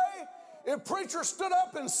churches today, if preachers stood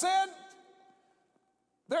up and said,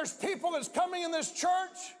 there's people that's coming in this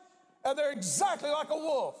church and they're exactly like a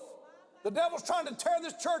wolf. The devil's trying to tear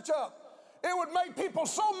this church up. It would make people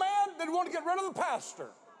so mad they'd want to get rid of the pastor.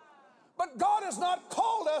 But God has not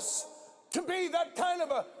called us to be that kind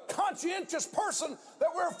of a conscientious person that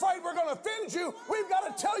we're afraid we're going to offend you. We've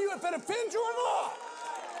got to tell you if it offends you or not.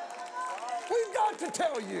 We've got to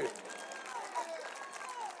tell you.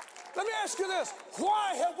 Let me ask you this.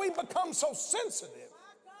 Why have we become so sensitive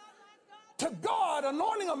to God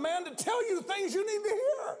anointing a man to tell you things you need to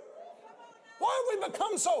hear? Why have we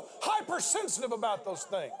become so hypersensitive about those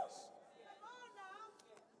things?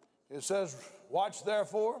 It says, watch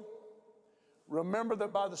therefore. Remember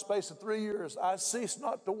that by the space of 3 years, I cease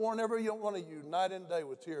not to warn every one of you night and day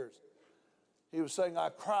with tears. He was saying, I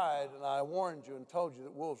cried and I warned you and told you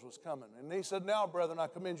that wolves was coming. And he said, now, brethren, I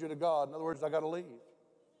commend you to God. In other words, I got to leave.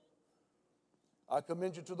 I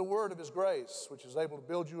commend you to the word of his grace, which is able to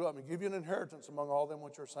build you up and give you an inheritance among all them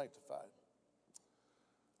which are sanctified.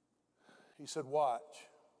 He said, watch.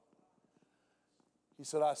 He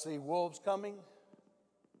said, I see wolves coming,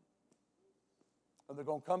 and they're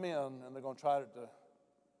going to come in and they're going to try to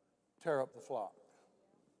tear up the flock.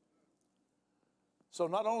 So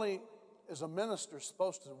not only is a minister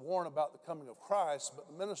supposed to warn about the coming of Christ, but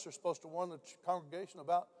the minister is supposed to warn the congregation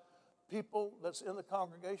about people that's in the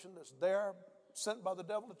congregation that's there, sent by the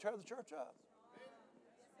devil to tear the church up.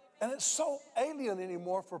 And it's so alien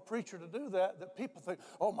anymore for a preacher to do that people think,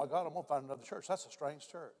 oh my God, I'm going to find another church. That's a strange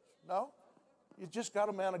church. No, you just got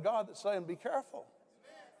a man of God that's saying, be careful.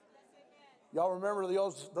 Y'all remember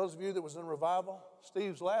those of you that was in revival?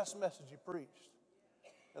 Steve's last message he preached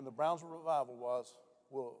in the Brownsville revival was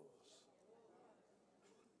wolves.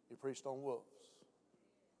 He preached on wolves.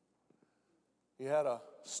 He had a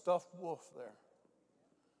stuffed wolf there.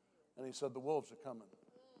 And he said, the wolves are coming.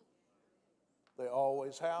 They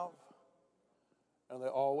always have, and they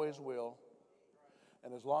always will.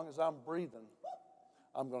 And as long as I'm breathing,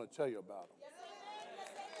 I'm going to tell you about them.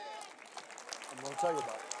 I'm going to tell you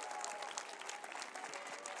about them.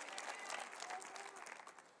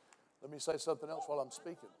 Let me say something else while I'm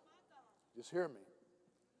speaking. Just hear me.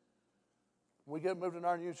 When we get moved in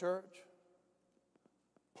our new church,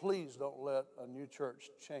 please don't let a new church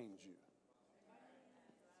change you.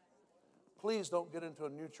 Please don't get into a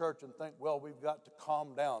new church and think, well, we've got to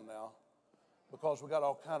calm down now because we got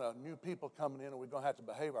all kind of new people coming in and we're going to have to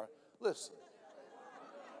behave our... Listen.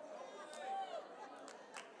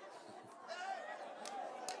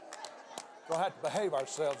 We're going to have to behave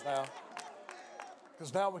ourselves now.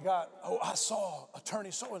 Because now we got, oh, I saw attorney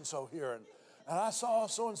so-and-so here, and I saw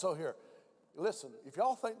so-and-so here. Listen, if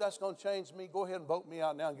y'all think that's going to change me, go ahead and vote me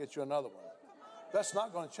out now and get you another one. That's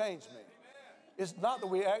not going to change me. It's not that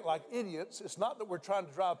we act like idiots. It's not that we're trying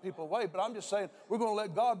to drive people away, but I'm just saying we're going to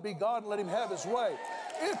let God be God and let him have his way.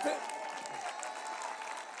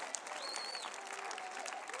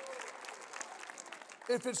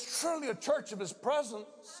 If it's truly a church of his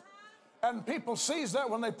presence, and people sees that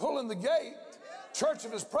when they pull in the gate, church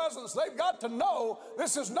of his presence, they've got to know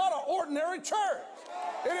this is not an ordinary church.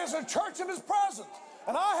 It is a church of his presence.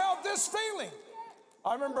 And I have this feeling.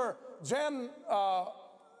 I remember Jan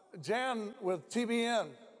with TBN.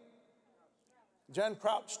 Jan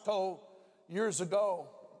Crouch told years ago,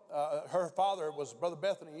 her father was Brother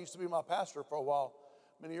Bethany. He used to be my pastor for a while,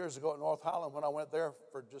 many years ago at North Highland when I went there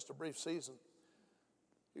for just a brief season.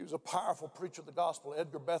 He was a powerful preacher of the gospel,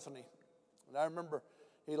 Edgar Bethany. And I remember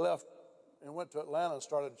he left and went to Atlanta and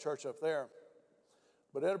started a church up there.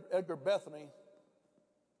 But Edgar Bethany,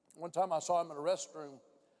 one time I saw him in a restroom,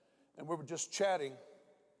 and we were just chatting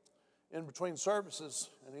in between services,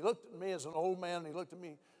 and he looked at me as an old man, and he looked at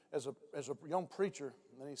me as a young preacher,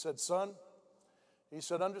 and he said, son, he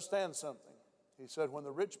said, understand something. He said, when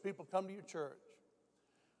the rich people come to your church,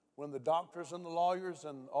 when the doctors and the lawyers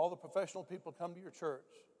and all the professional people come to your church,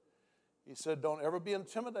 he said, don't ever be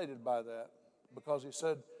intimidated by that, because he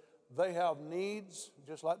said, they have needs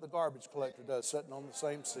just like the garbage collector does sitting on the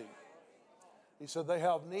same seat. He said they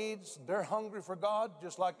have needs. They're hungry for God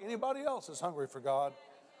just like anybody else is hungry for God.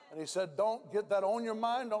 And he said don't get that on your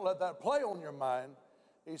mind. Don't let that play on your mind.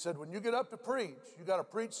 He said when you get up to preach, you got to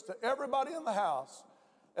preach to everybody in the house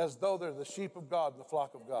as though they're the sheep of God, the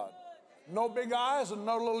flock of God. No big eyes and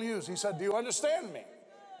no little U's. He said, do you understand me?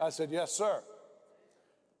 I said, yes, sir.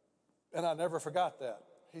 And I never forgot that.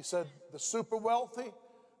 He said the super wealthy,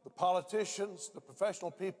 the politicians, the professional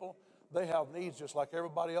people, they have needs just like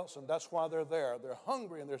everybody else, and that's why they're there. They're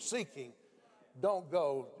hungry and they're seeking. Don't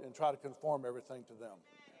go and try to conform everything to them.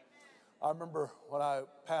 I remember when I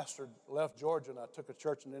left Georgia and I took a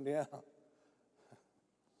church in Indiana.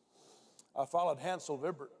 I followed Hansel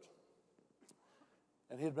Vibbert,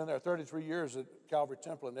 and he had been there 33 years at Calvary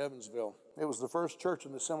Temple in Evansville. It was the first church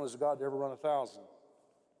in the Assemblies of God to ever run 1,000.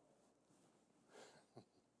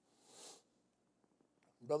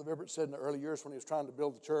 Brother Vibbert said in the early years when he was trying to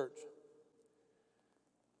build the church,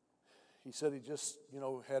 he said he just,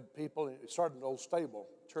 had people. He started an old stable.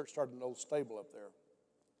 The church started an old stable up there.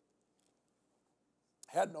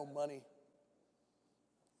 Had no money.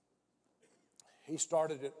 He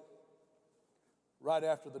started it right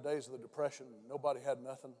after the days of the Depression. Nobody had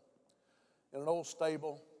nothing. In an old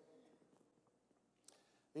stable.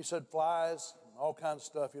 He said flies, all kinds of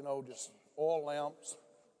stuff, just oil lamps.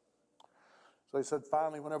 So he said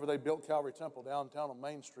finally, whenever they built Calvary Temple downtown on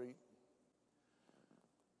Main Street,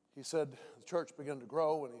 he said the church began to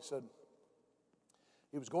grow, and he said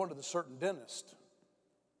he was going to this certain dentist.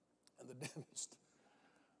 And the dentist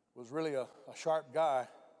was really a sharp guy,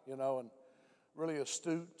 and really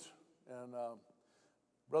astute. And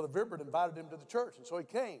Brother Vibbert invited him to the church, and so he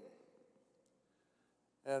came.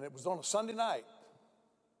 And it was on a Sunday night.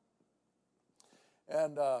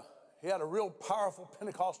 And he had a real powerful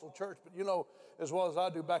Pentecostal church. But as well as I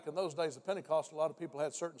do, back in those days of Pentecost, a lot of people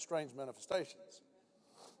had certain strange manifestations.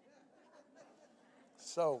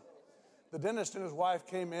 So the dentist and his wife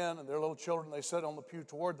came in, and their little children, they sat on the pew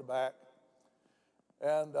toward the back.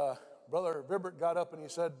 And Brother Vibbert got up and he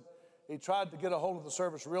said he tried to get a hold of the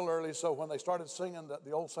service real early, so when they started singing,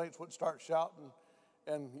 the old saints would start shouting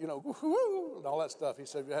and, woo-hoo, and all that stuff. He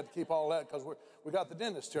said you had to keep all that because we got the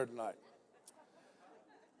dentist here tonight.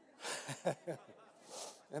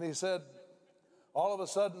 And he said all of a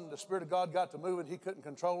sudden the Spirit of God got to moving. He couldn't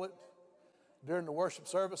control it during the worship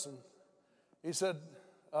service. And he said,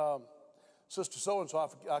 Sister so-and-so,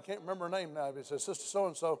 I can't remember her name now, but he said, Sister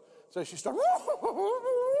so-and-so, so she started,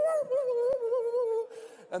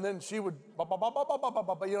 and then she would,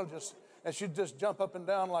 and she'd just jump up and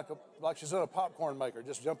down like she's in a popcorn maker,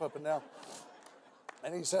 just jump up and down.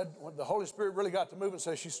 And he said when the Holy Spirit really got to move, and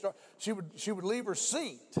so she would leave her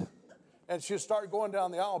seat, and she'd start going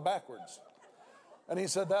down the aisle backwards. And he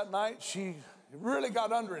said that night she really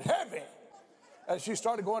got under it heavy, and she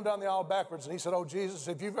started going down the aisle backwards. And he said, oh, Jesus,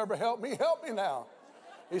 if you've ever helped me now.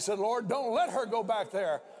 He said, Lord, don't let her go back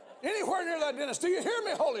there anywhere near that dentist. Do you hear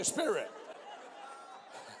me, Holy Spirit?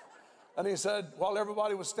 And he said, while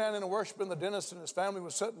everybody was standing and worshiping, the dentist and his family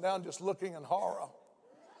was sitting down just looking in horror.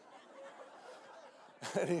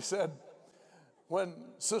 And he said, when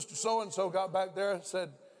Sister so-and-so got back there,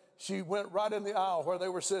 said she went right in the aisle where they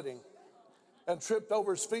were sitting and tripped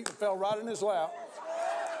over his feet and fell right in his lap.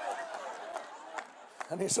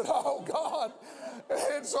 And he said, oh, God,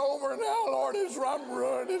 it's over now, Lord. I'm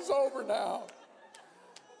ruined. It's over now.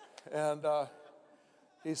 And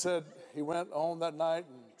he said he went home that night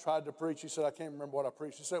and tried to preach. He said, I can't remember what I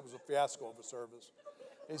preached. He said it was a fiasco of a service.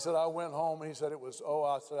 He said, I went home, and he said I was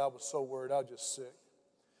so worried. I was just sick.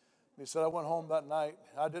 And he said, I went home that night.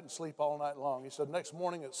 I didn't sleep all night long. He said, next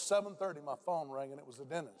morning at 7:30, my phone rang, and it was the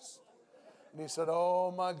dentist. And he said,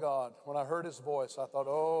 oh, my God. When I heard his voice, I thought,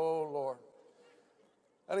 oh, Lord.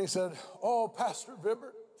 And he said, oh, Pastor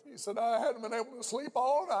Vibbert. He said, I hadn't been able to sleep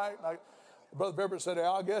all night. And Brother Vibbert said,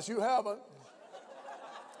 I guess you haven't.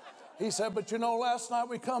 He said, but last night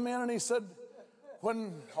we come in, and he said,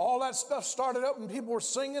 when all that stuff started up and people were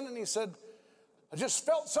singing, and he said, I just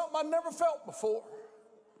felt something I'd never felt before.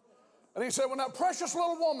 And he said, when that precious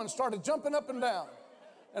little woman started jumping up and down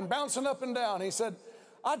and bouncing up and down, he said,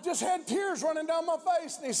 I just had tears running down my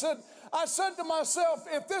face. And he said, I said to myself,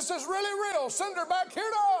 if this is really real, send her back here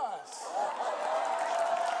to us.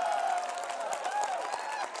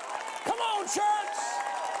 Come on, church.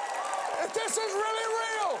 If this is really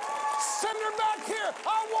real, send her back here.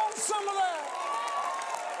 I want some of that.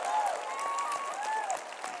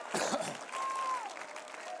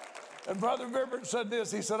 And Brother Vibbert said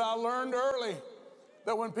this. He said, I learned early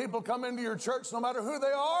that when people come into your church, no matter who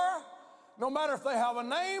they are, no matter if they have a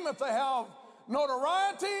name, if they have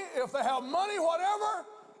notoriety, if they have money, whatever,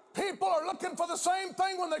 people are looking for the same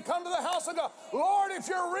thing when they come to the house of God. Lord, if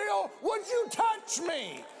you're real, would you touch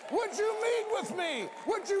me? Would you meet with me?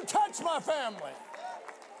 Would you touch my family?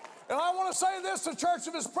 And I want to say this to Church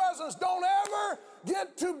of His Presence. Don't ever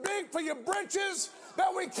get too big for your britches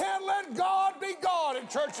that we can't let God be God in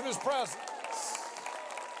Church of His Presence.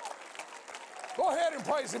 Go ahead and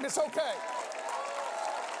praise Him. It's okay.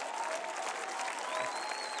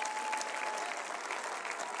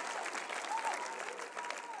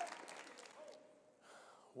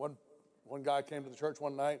 One guy came to the church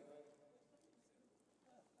one night.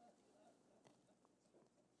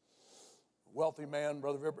 wealthy man.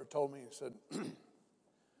 Brother Vibbert told me, he said,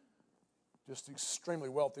 just extremely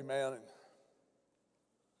wealthy man. And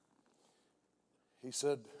he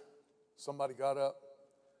said, somebody got up,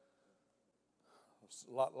 it's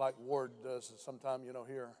a lot like Ward does sometime,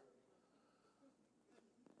 here.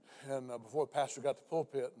 And before the pastor got to the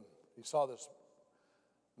pulpit, and he saw this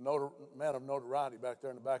man of notoriety back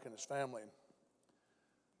there in the back in his family. And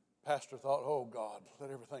pastor thought, oh God,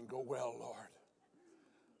 let everything go well, Lord.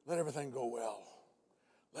 Let everything go well.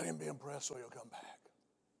 Let him be impressed so he'll come back.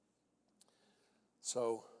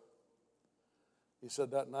 So he said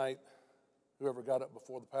that night, whoever got up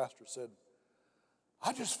before the pastor said,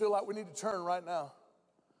 I just feel like we need to turn right now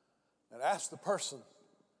and ask the person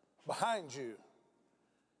behind you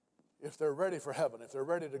if they're ready for heaven, if they're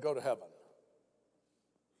ready to go to heaven.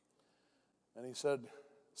 And he said,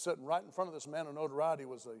 sitting right in front of this man of notoriety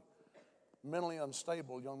was a mentally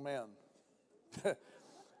unstable young man that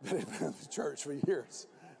had been in the church for years.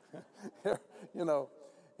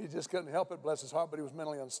 He just couldn't help it, bless his heart, but he was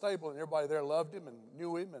mentally unstable, and everybody there loved him and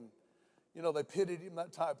knew him, and, they pitied him,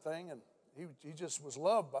 that type thing, and he just was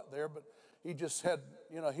loved there, but he just had,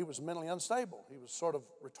 he was mentally unstable. He was sort of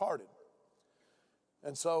retarded.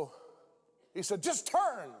 And so he said, just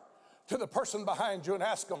turn to the person behind you and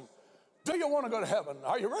ask them, do you want to go to heaven?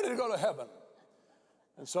 Are you ready to go to heaven?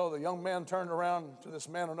 And so the young man turned around to this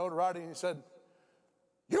man of notoriety and he said,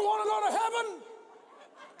 you want to go to heaven?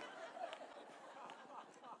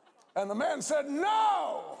 And the man said,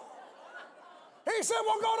 no. He said,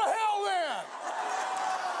 well, go to hell then.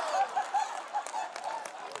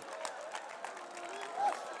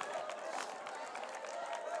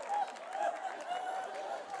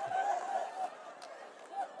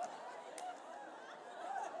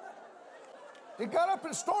 He got up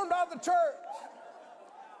and stormed out of the church.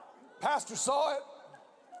 Pastor saw it.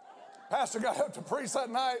 Pastor got up to preach that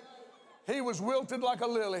night. He was wilted like a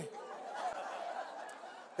lily.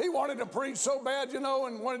 He wanted to preach so bad, and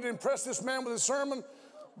wanted to impress this man with his sermon,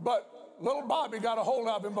 but little Bobby got a hold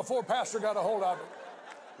of him before Pastor got a hold of him.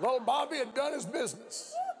 Little Bobby had done his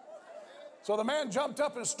business. So the man jumped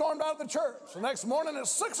up and stormed out of the church. The next morning at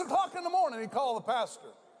 6 o'clock in the morning, he called the pastor.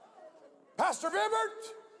 Pastor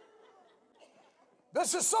Vibbert,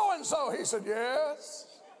 this is so-and-so. He said, yes.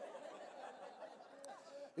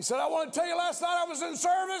 He said, I want to tell you, last night I was in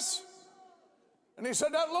service. And he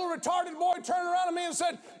said, that little retarded boy turned around to me and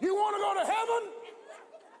said, you want to go to heaven?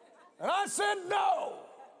 And I said, no.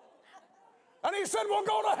 And he said, well,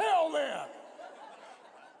 go to hell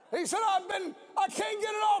then. He said, I can't get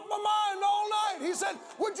it off my mind all night. He said,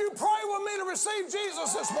 would you pray with me to receive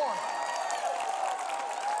Jesus this morning?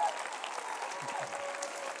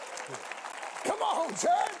 Come on, church.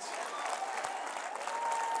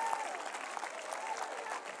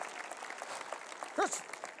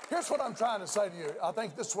 Here's what I'm trying to say to you. I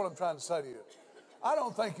think this is what I'm trying to say to you. I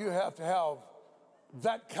don't think you have to have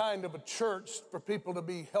that kind of a church for people to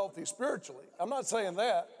be healthy spiritually. I'm not saying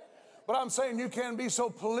that, but I'm saying you can be so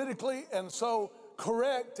politically and so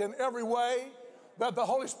correct in every way that the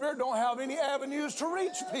Holy Spirit don't have any avenues to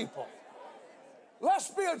reach people.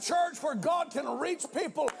 Let's be a church where God can reach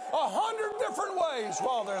people 100 different ways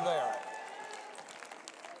while they're there.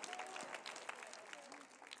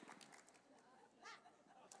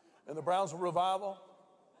 In the Brownsville revival,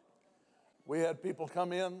 we had people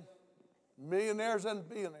come in, millionaires and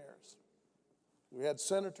billionaires. We had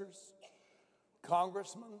senators,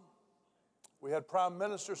 congressmen. We had prime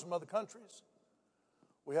ministers from other countries.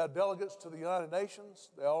 We had delegates to the United Nations.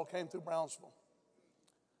 They all came through Brownsville.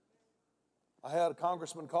 I had a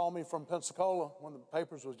congressman call me from Pensacola when the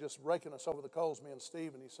papers was just raking us over the coals, me and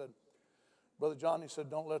Steve, and he said, Brother John, he said,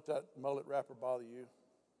 don't let that mullet wrapper bother you.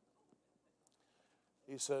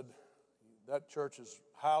 He said, that church is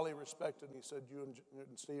highly respected. And he said, you and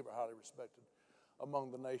Steve are highly respected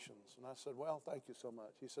among the nations. And I said, well, thank you so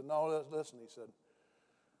much. He said, no, listen, he said,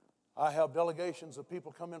 I have delegations of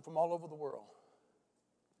people come in from all over the world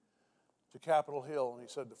to Capitol Hill. And he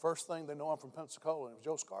said, the first thing they know I'm from Pensacola, and it was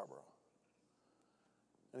Joe Scarborough.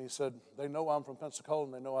 And he said, they know I'm from Pensacola,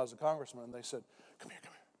 and they know I was a congressman. And they said, come here.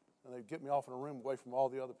 And they'd get me off in a room away from all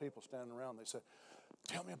the other people standing around. They said,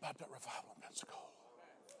 tell me about that revival in Pensacola.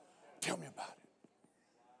 Tell me about it.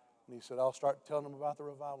 And he said, I'll start telling them about the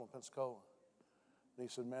revival in Pensacola. And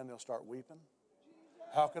he said, man, they'll start weeping.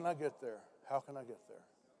 How can I get there? How can I get there?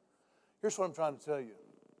 Here's what I'm trying to tell you.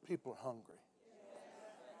 People are hungry.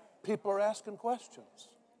 People are asking questions.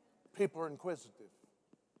 People are inquisitive.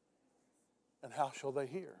 And how shall they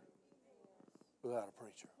hear without a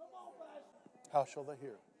preacher? How shall they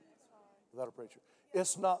hear without a preacher?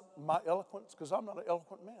 It's not my eloquence, because I'm not an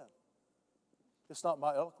eloquent man. It's not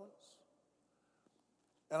my eloquence.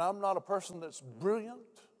 And I'm not a person that's brilliant,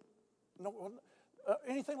 no,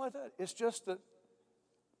 anything like that. It's just that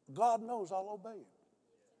God knows I'll obey him.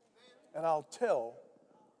 And I'll tell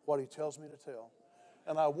what he tells me to tell.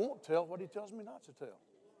 And I won't tell what he tells me not to tell.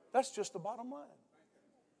 That's just the bottom line.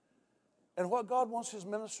 And what God wants his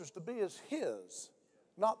ministers to be is his,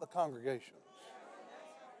 not the congregation.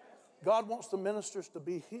 God wants the ministers to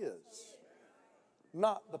be his,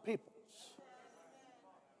 not the people's.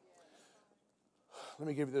 Let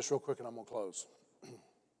me give you this real quick and I'm going to close.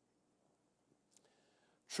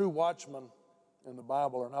 True watchmen in the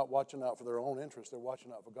Bible are not watching out for their own interest. They're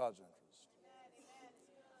watching out for God's interest.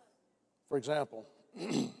 For example,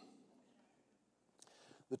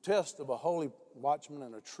 the test of a holy watchman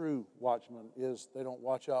and a true watchman is they don't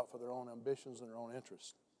watch out for their own ambitions and their own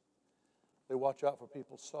interests. They watch out for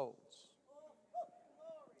people's souls.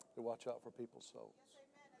 They watch out for people's souls.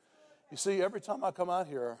 You see, every time I come out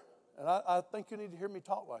here, and I think you need to hear me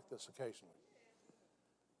talk like this occasionally.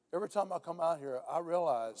 Every time I come out here, I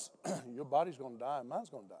realize your body's going to die and mine's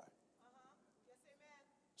going to die.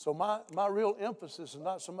 So my real emphasis is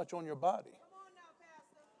not so much on your body.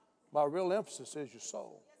 My real emphasis is your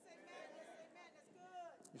soul.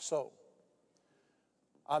 Your soul.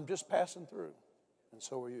 I'm just passing through, and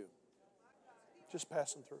so are you. Just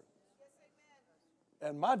passing through.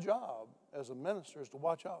 And my job as a minister is to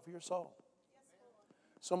watch out for your soul.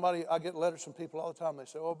 I get letters from people all the time. They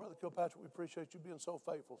say, oh, Brother Kilpatrick, we appreciate you being so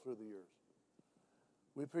faithful through the years.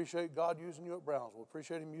 We appreciate God using you at Brownsville. We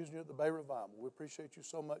appreciate him using you at the Bay Revival. We appreciate you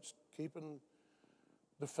so much keeping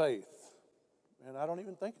the faith. And I don't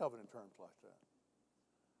even think of it in terms like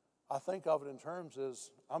that. I think of it in terms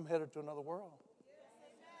as I'm headed to another world.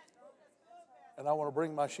 And I want to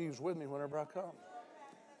bring my sheaves with me whenever I come.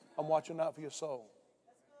 I'm watching out for your soul.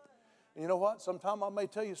 And you know what? Sometime I may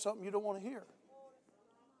tell you something you don't want to hear.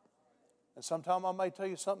 And sometime I may tell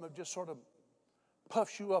you something that just sort of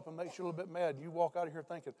puffs you up and makes you a little bit mad. You walk out of here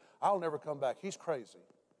thinking, I'll never come back. He's crazy.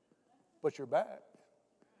 But you're back.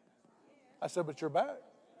 I said, but you're back.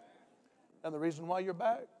 And the reason why you're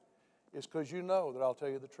back is because you know that I'll tell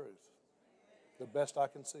you the truth. The best I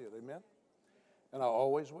can see it. Amen? And I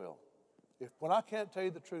always will. When I can't tell you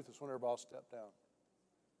the truth, it's whenever I'll step down.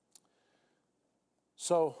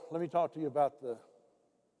 So let me talk to you about the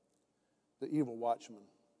evil watchman.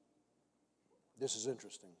 This is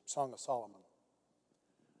interesting. Song of Solomon.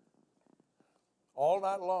 All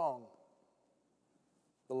night long,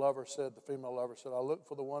 the female lover said, I look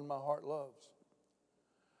for the one my heart loves.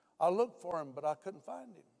 I looked for him, but I couldn't find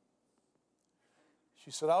him. She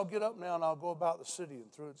said, I'll get up now and I'll go about the city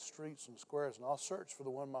and through its streets and squares and I'll search for the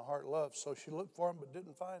one my heart loves. So she looked for him but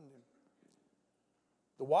didn't find him.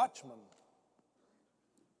 The watchmen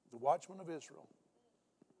of Israel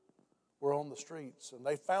were on the streets and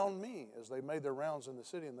they found me as they made their rounds in the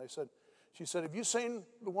city and she said, have you seen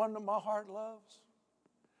the one that my heart loves?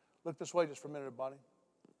 Look this way just for a minute, everybody.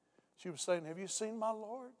 She was saying, have you seen my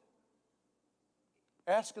Lord?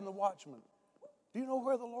 Asking the watchman, do you know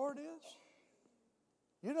where the Lord is?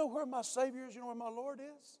 You know where my Savior is? You know where my Lord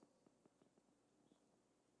is?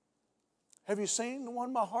 Have you seen the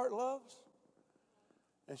one my heart loves?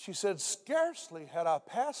 And she said, scarcely had I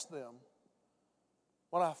passed them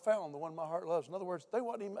when I found the one my heart loves. In other words, they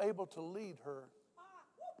weren't even able to lead her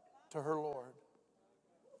to her Lord.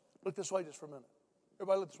 Look this way just for a minute.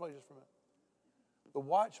 Everybody look this way just for a minute. The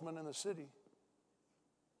watchman in the city,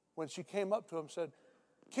 when she came up to him, said,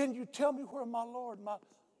 can you tell me where my Lord,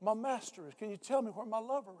 my master is? Can you tell me where my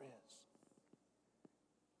lover is?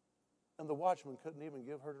 And the watchman couldn't even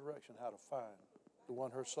give her direction how to find the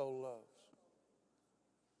one her soul loves.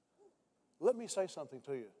 Let me say something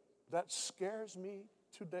to you. That scares me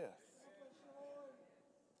to death.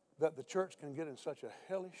 That the church can get in such a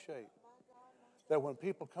hellish shape that when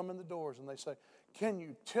people come in the doors and they say, can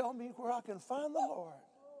you tell me where I can find the Lord?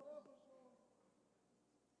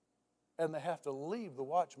 And they have to leave the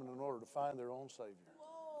watchman in order to find their own Savior.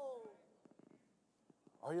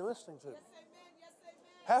 Are you listening to me? Yes, amen. Yes,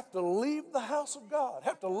 amen. Have to leave the house of God.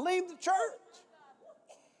 Have to leave the church.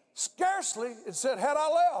 Scarcely, it said, had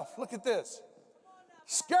I left. Look at this.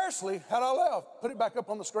 Scarcely had I left. Put it back up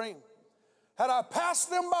on the screen. Had I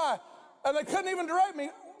passed them by, and they couldn't even direct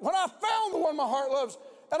me, when I found the one my heart loves,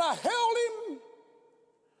 and I held him,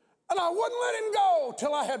 and I wouldn't let him go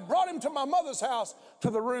till I had brought him to my mother's house, to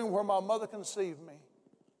the room where my mother conceived me.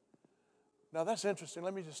 Now that's interesting.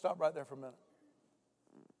 Let me just stop right there for a minute.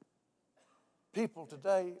 People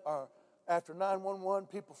today are, after 9/11,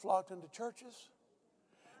 people flocked into churches,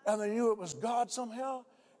 and they knew it was God somehow,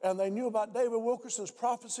 and they knew about David Wilkerson's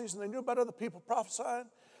prophecies, and they knew about other people prophesying.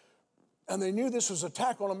 And they knew this was an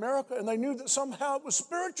attack on America, and they knew that somehow it was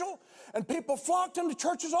spiritual, and people flocked into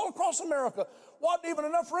churches all across America. Wasn't even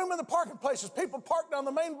enough room in the parking places. People parked down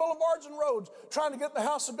the main boulevards and roads trying to get in the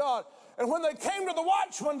house of God. And when they came to the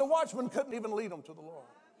watchman couldn't even lead them to the Lord.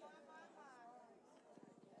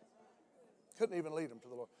 Couldn't even lead them to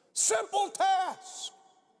the Lord. Simple task.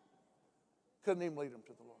 Couldn't even lead them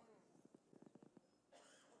to the Lord.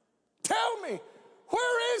 Tell me,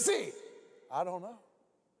 where is he? I don't know.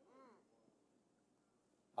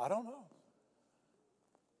 I don't know.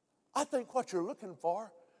 I think what you're looking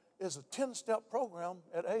for is a 10-step program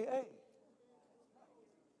at AA.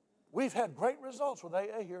 We've had great results with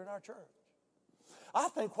AA here in our church. I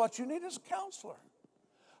think what you need is a counselor.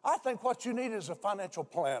 I think what you need is a financial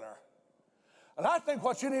planner. And I think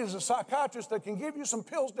what you need is a psychiatrist that can give you some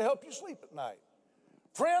pills to help you sleep at night.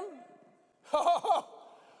 Friend,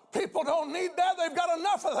 people don't need that. They've got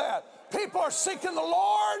enough of that. People are seeking the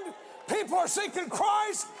Lord. People are seeking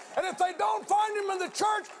Christ. And if they don't find him in the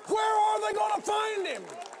church, where are they going to find him?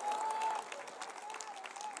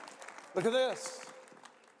 Look at this.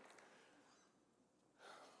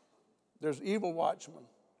 There's evil watchmen.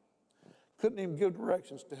 Couldn't even give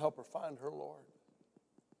directions to help her find her Lord.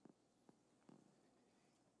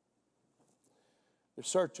 They're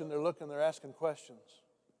searching, they're looking, they're asking questions.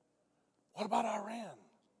 What about Iran?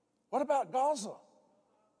 What about Gaza?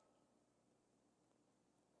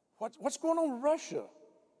 What's going on with Russia?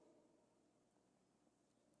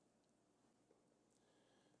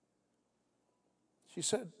 She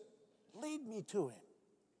said, lead me to him.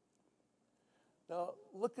 Now,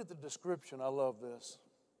 look at the description. I love this.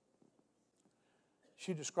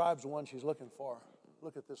 She describes the one she's looking for.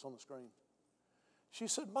 Look at this on the screen. She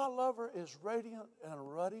said, my lover is radiant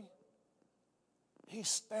and ruddy. He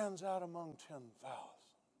stands out among 10,000.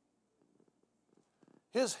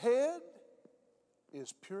 His head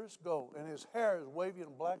is purest gold, and his hair is wavy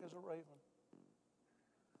and black as a raven.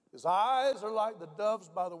 His eyes are like the doves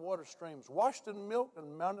by the water streams, washed in milk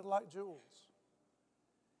and mounted like jewels.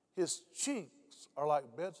 His cheeks are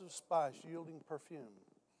like beds of spice yielding perfume.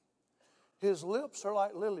 His lips are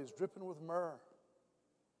like lilies dripping with myrrh.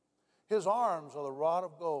 His arms are the rod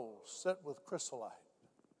of gold set with chrysolite.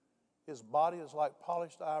 His body is like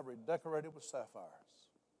polished ivory decorated with sapphires.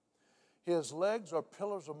 His legs are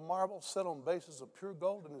pillars of marble set on bases of pure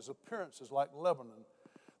gold, and his appearance is like Lebanon,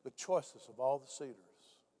 the choicest of all the cedars.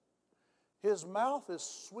 His mouth is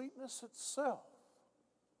sweetness itself.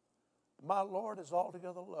 My Lord is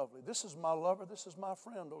altogether lovely. This is my lover. This is my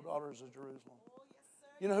friend, O daughters of Jerusalem.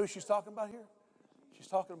 You know who she's talking about here? She's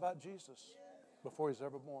talking about Jesus before he's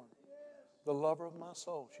ever born. The lover of my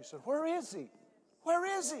soul. She said, where is he?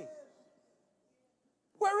 Where is he?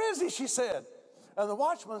 Where is he? She said. And the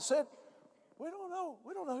watchman said, we don't know.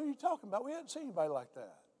 We don't know who you're talking about. We haven't seen anybody like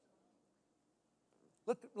that.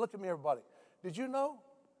 Look at me, everybody. Did you know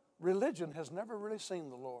religion has never really seen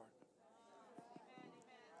the Lord?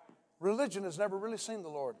 Religion has never really seen the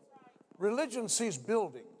Lord. Religion sees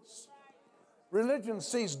buildings. Religion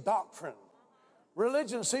sees doctrine.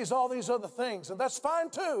 Religion sees all these other things, and that's fine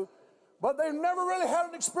too, but they've never really had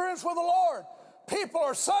an experience with the Lord. People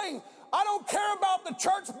are saying, I don't care about the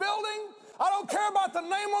church building. I don't care about the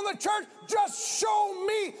name on the church. Just show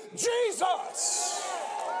me Jesus.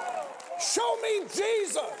 Show me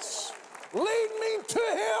Jesus. Lead me to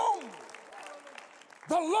him,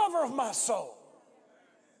 the lover of my soul.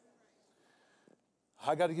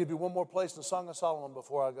 I got to give you one more place in the Song of Solomon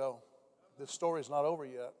before I go. This story's not over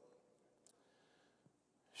yet.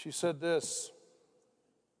 She said this.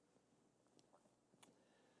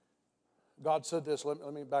 God said this.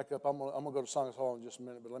 Let me back up. I'm going to go to Song of Solomon in just a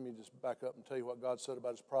minute, but let me just back up and tell you what God said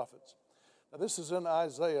about his prophets. Now, this is in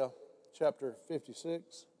Isaiah chapter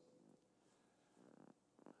 56.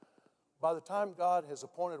 By the time God has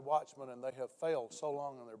appointed watchmen and they have failed so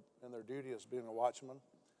long in their duty as being a watchman,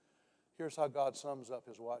 here's how God sums up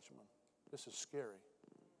his watchmen. This is scary.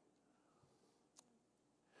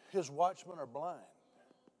 His watchmen are blind.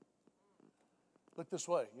 Look this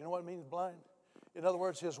way. You know what it means, blind? In other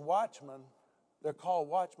words, his watchmen, they're called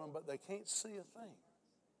watchmen, but they can't see a thing.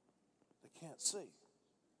 They can't see.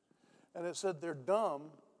 And it said they're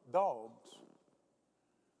dumb dogs.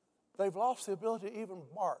 They've lost the ability to even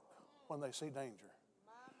bark when they see danger.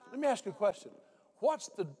 Let me ask you a question. What's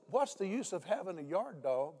the use of having a yard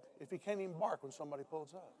dog if he can't even bark when somebody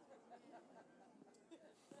pulls up?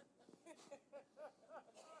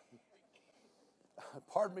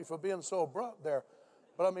 Pardon me for being so abrupt there,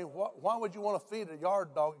 but I mean, why would you want to feed a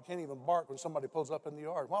yard dog that can't even bark when somebody pulls up in the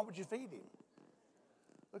yard? Why would you feed him?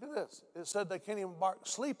 Look at this. It said they can't even bark.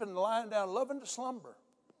 Sleeping and lying down, loving to slumber.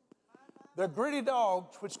 They're greedy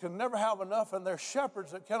dogs which can never have enough, and they're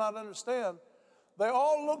shepherds that cannot understand. They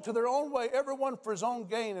all look to their own way, everyone for his own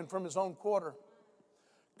gain and from his own quarter.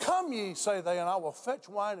 Come ye, say they, and I will fetch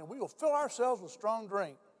wine, and we will fill ourselves with strong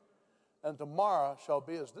drink. And tomorrow shall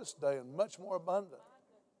be as this day, and much more abundant.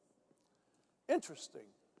 Interesting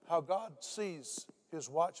how God sees his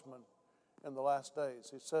watchmen in the last days.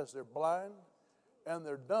 He says they're blind and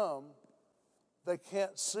they're dumb. They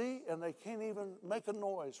can't see and they can't even make a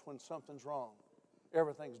noise when something's wrong.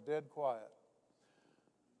 Everything's dead quiet.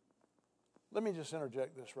 Let me just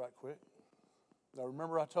interject this right quick. Now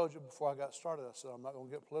remember I told you before I got started, I said I'm not going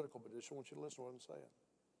to get political, but I just want you to listen to what I'm saying.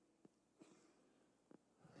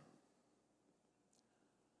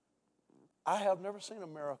 I have never seen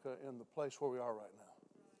America in the place where we are right now.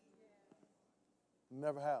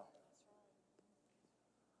 Never have.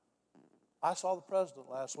 I saw the president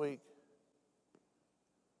last week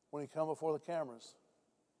when he came before the cameras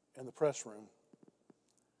in the press room.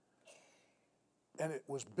 And it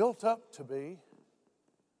was built up to be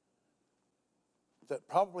that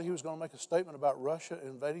probably he was going to make a statement about Russia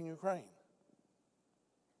invading Ukraine.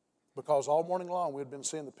 Because all morning long we had been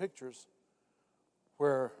seeing the pictures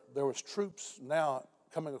where there was troops now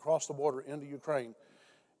coming across the border into Ukraine.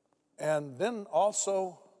 And then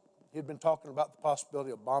also he'd been talking about the possibility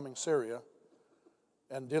of bombing Syria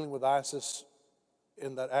and dealing with ISIS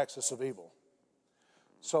in that axis of evil.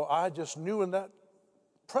 So I just knew in that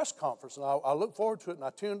press conference, and I looked forward to it, and I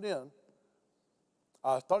tuned in.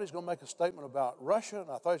 I thought he was going to make a statement about Russia, and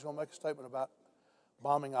I thought he was going to make a statement about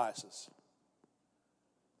bombing ISIS.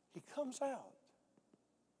 He comes out.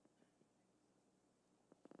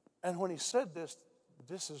 And when he said this,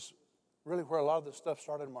 this is really where a lot of this stuff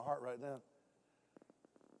started in my heart right then.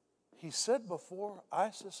 He said before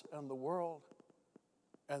ISIS and the world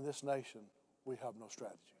and this nation, we have no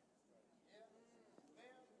strategy.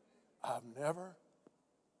 I've never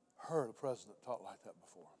heard a president talk like that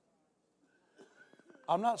before.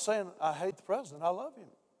 I'm not saying I hate the president. I love him.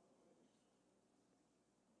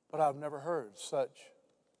 But I've never heard such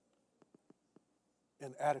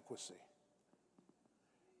inadequacy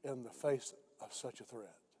in the face of such a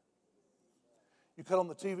threat. You cut on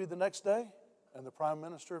the TV the next day, and the Prime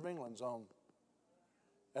Minister of England's on,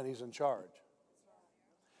 and he's in charge.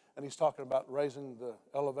 And he's talking about raising the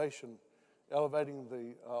elevating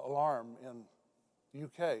the alarm in the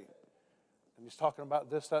UK. And he's talking about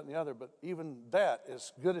this, that, and the other. But even that,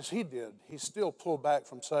 as good as he did, he still pulled back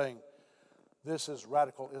from saying, this is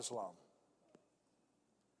radical Islam.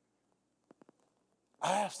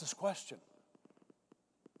 I asked this question.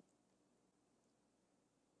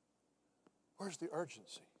 Where's the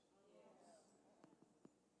urgency?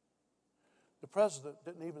 The president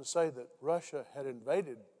didn't even say that Russia had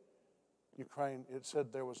invaded Ukraine. It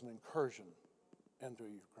said there was an incursion into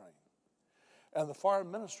Ukraine. And the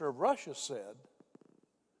foreign minister of Russia said,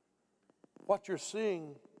 what you're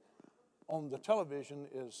seeing on the television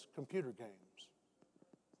is computer games.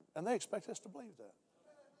 And they expect us to believe that.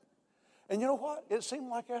 And you know what? It seemed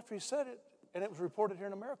like after he said it, and it was reported here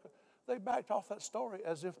in America, they backed off that story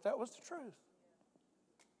as if that was the truth.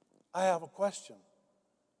 I have a question.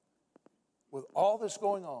 With all this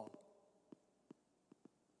going on,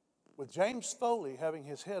 with James Foley having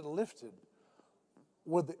his head lifted,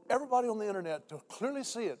 with everybody on the internet to clearly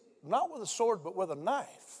see it, not with a sword, but with a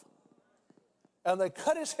knife, and they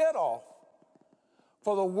cut his head off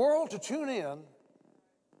for the world to tune in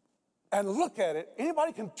and look at it.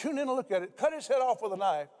 Anybody can tune in and look at it, cut his head off with a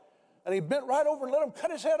knife, and he bent right over and let him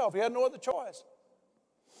cut his head off. He had no other choice.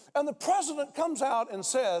 And the president comes out and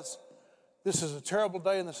says, this is a terrible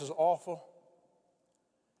day and this is awful.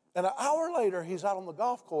 And an hour later, he's out on the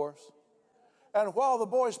golf course. And while the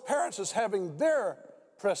boys' parents is having their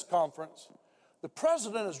press conference, the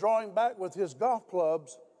president is drawing back with his golf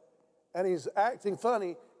clubs, and he's acting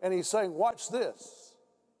funny, and he's saying, watch this,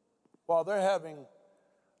 while they're having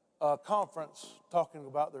a conference talking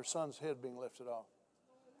about their son's head being lifted off.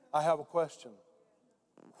 I have a question.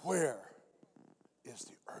 Where is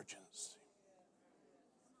the urgency?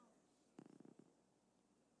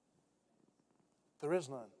 There is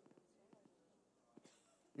none.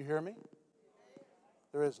 You hear me?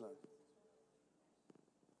 There is none.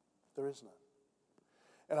 There is none.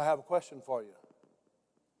 And I have a question for you.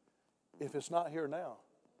 If it's not here now,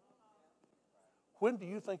 when do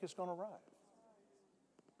you think it's going to arrive?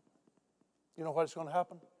 You know what's going to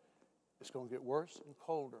happen? It's going to get worse and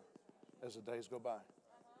colder as the days go by.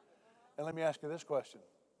 And let me ask you this question.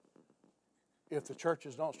 If the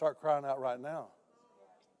churches don't start crying out right now,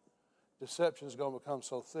 deception is going to become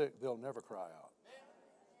so thick they'll never cry out.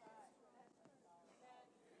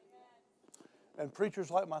 And preachers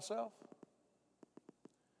like myself,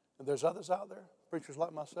 And there's others out there, preachers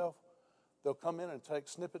like myself, they'll come in and take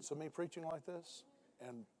snippets of me preaching like this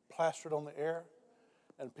and plaster it on the air.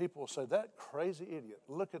 And people will say, that crazy idiot,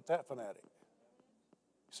 look at that fanatic.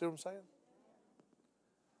 You see what I'm saying?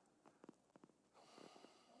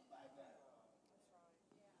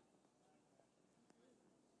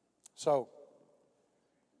 So,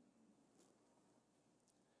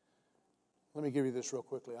 let me give you this real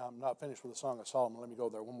quickly. I'm not finished with the Song of Solomon. Let me go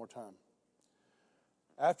there one more time.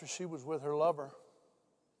 After she was with her lover,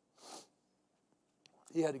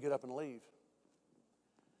 he had to get up and leave.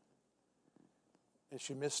 And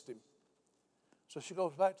she missed him. So she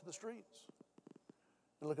goes back to the streets.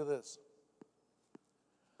 And look at this.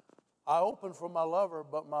 I opened for my lover,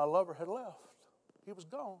 but my lover had left. He was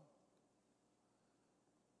gone.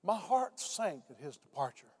 My heart sank at his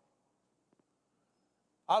departure.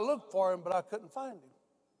 I looked for him, but I couldn't find him.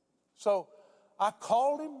 So I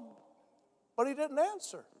called him, but he didn't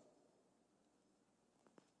answer.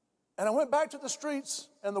 And I went back to the streets,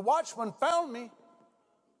 and the watchman found me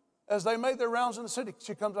as they made their rounds in the city.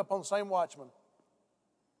 She comes up on the same watchman.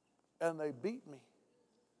 And they beat me.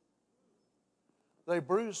 They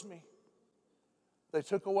bruised me. They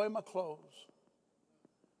took away my clothes.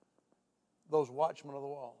 Those watchmen of the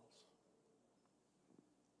walls.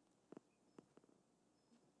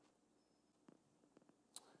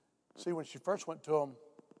 See, when she first went to them,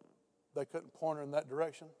 they couldn't point her in that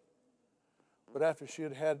direction. But after she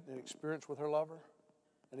had had an experience with her lover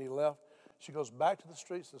and he left, she goes back to the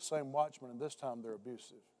streets, the same watchmen, and this time they're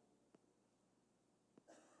abusive.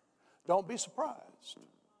 Don't be surprised.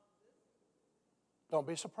 Don't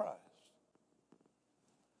be surprised.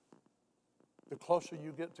 The closer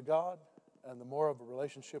you get to God and the more of a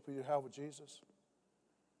relationship you have with Jesus,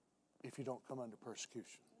 if you don't come under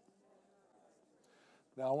persecution.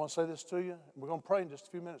 Now, I want to say this to you. We're going to pray in just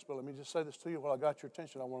a few minutes, but let me just say this to you while I got your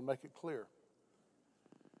attention. I want to make it clear.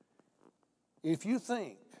 If you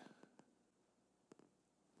think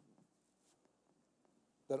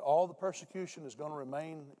that all the persecution is going to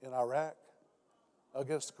remain in Iraq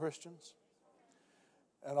against the Christians,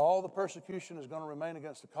 and all the persecution is going to remain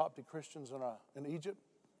against the Coptic Christians in Egypt,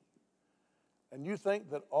 and you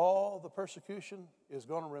think that all the persecution is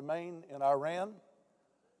going to remain in Iran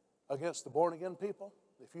against the born-again people,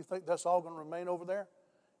 if you think that's all going to remain over there,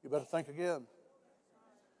 you better think again.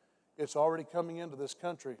 It's already coming into this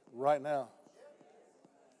country right now.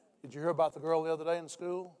 Did you hear about the girl the other day in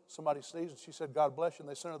school? Somebody sneezed and she said, God bless you, and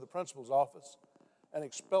they sent her to the principal's office and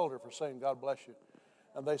expelled her for saying, God bless you.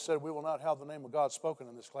 And they said, we will not have the name of God spoken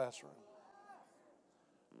in this classroom.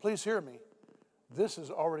 Please hear me. This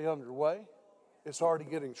is already underway. It's already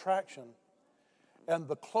getting traction. And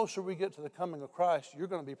the closer we get to the coming of Christ, you're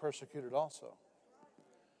going to be persecuted also.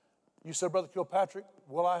 You said, Brother Kilpatrick,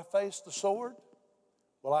 will I face the sword?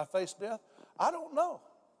 Will I face death? I don't know.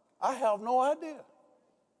 I have no idea.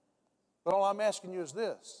 But all I'm asking you is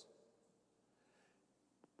this.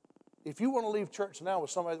 If you want to leave church now with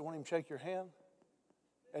somebody that won't even shake your hand,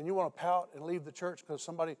 and you want to pout and leave the church because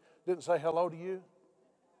somebody didn't say hello to you,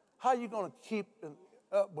 how are you going to keep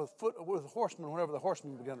up with horsemen whenever the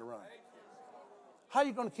horsemen begin to run? How are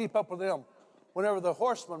you going to keep up with them whenever the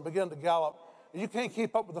horsemen begin to gallop? You can't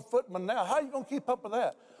keep up with the footmen now. How are you going to keep up with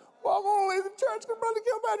that? Well, I'm going to leave the church because Brother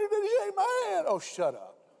Kilpatrick didn't shake my hand. Oh, shut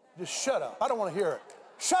up. Just shut up. I don't want to hear it.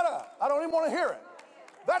 Shut up. I don't even want to hear it.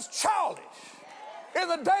 That's childish. In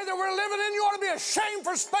the day that we're living in, you ought to be ashamed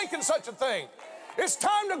for speaking such a thing. It's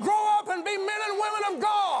time to grow up and be men and women of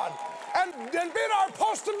God and be in our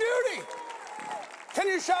post of duty. Can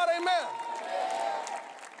you shout amen?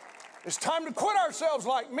 It's time to quit ourselves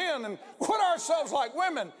like men and quit ourselves like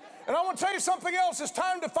women. And I want to tell you something else. It's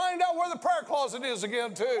time to find out where the prayer closet is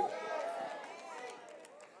again, too.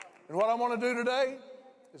 And what I want to do today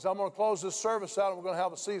is I'm going to close this service out and we're going to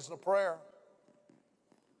have a season of prayer.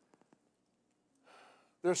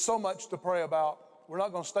 There's so much to pray about. We're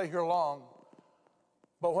not going to stay here long.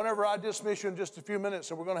 But whenever I dismiss you in just a few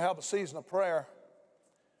minutes and we're going to have a season of prayer,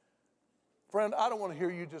 friend, I don't want to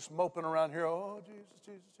hear you just moping around here, oh, Jesus,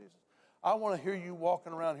 Jesus, Jesus. I want to hear you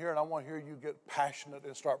walking around here, and I want to hear you get passionate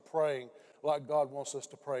and start praying like God wants us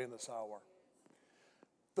to pray in this hour.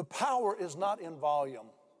 The power is not in volume.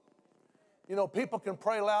 You know, people can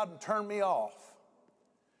pray loud and turn me off.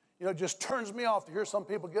 You know, it just turns me off to hear some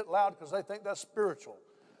people get loud because they think that's spiritual.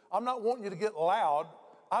 I'm not wanting you to get loud.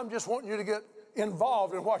 I'm just wanting you to get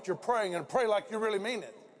involved in what you're praying and pray like you really mean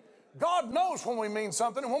it. God knows when we mean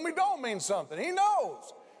something and when we don't mean something. He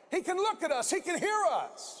knows. He can look at us. He can hear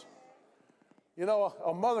us. You know,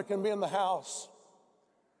 a mother can be in the house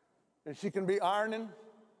and she can be ironing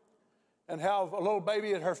and have a little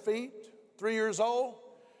baby at her feet, 3 years old,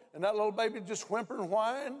 and that little baby just whimper and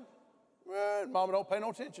whine, well, mama don't pay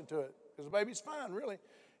no attention to it because the baby's fine, really.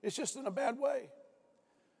 It's just in a bad way.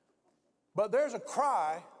 But there's a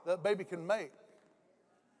cry that baby can make.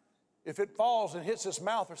 If it falls and hits its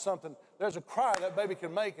mouth or something, there's a cry that baby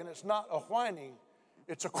can make, and it's not a whining,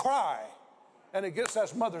 it's a cry, and it gets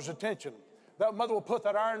that mother's attention. That mother will put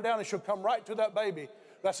that iron down and she'll come right to that baby.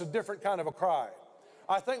 That's a different kind of a cry.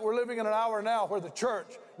 I think we're living in an hour now where the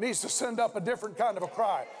church needs to send up a different kind of a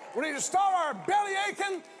cry. We need to stop our belly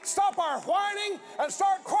aching, stop our whining, and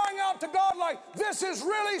start crying out to God like, this is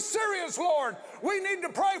really serious, Lord. We need to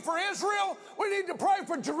pray for Israel. We need to pray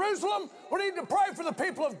for Jerusalem. We need to pray for the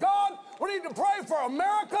people of God. We need to pray for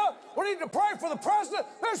America. We need to pray for the president.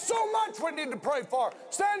 There's so much we need to pray for.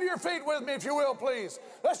 Stand to your feet with me if you will, please.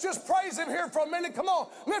 Let's just praise him here for a minute. Come on,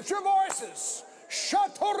 lift your voices.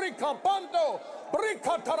 Shatori kampando. Come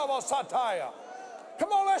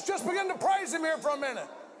on, let's just begin to praise him here for a minute.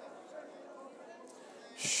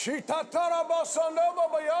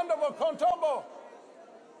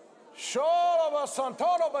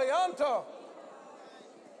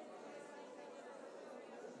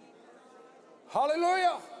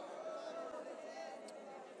 Hallelujah.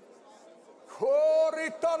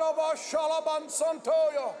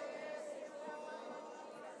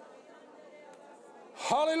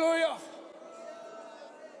 Hallelujah.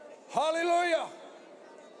 Hallelujah.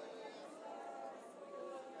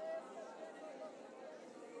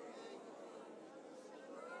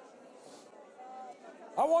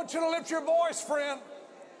 I want you to lift your voice, friend.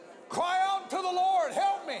 Cry out to the Lord.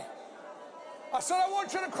 Help me. I said, I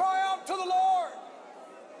want you to cry out to the Lord.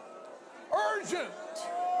 Urgent.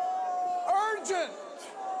 Urgent.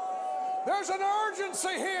 There's an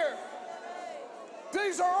urgency here.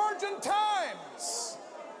 These are urgent times.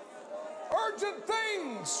 Urgent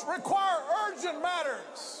things require urgent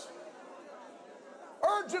matters.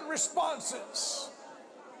 Urgent responses.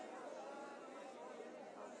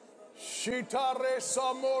 Shitare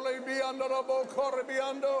samole biandorabo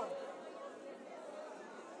corribiando.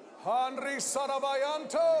 Henri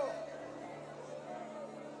Sarabayanto.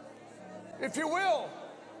 If you will,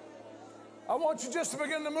 I want you just to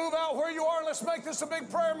begin to move out where you are. Let's make this a big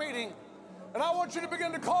prayer meeting. And I want you to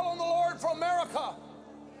begin to call on the Lord for America,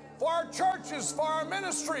 for our churches, for our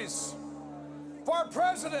ministries, for our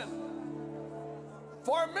president,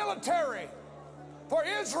 for our military, for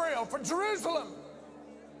Israel, for Jerusalem.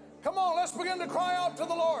 Come on, let's begin to cry out to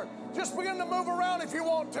the Lord. Just begin to move around if you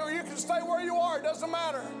want to, or you can stay where you are. It doesn't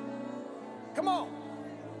matter. Come on.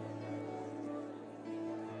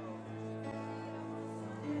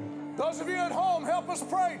 Those of you at home, help us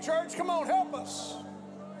pray, church. Come on, help us.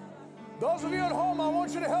 Those of you at home, I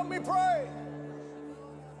want you to help me pray.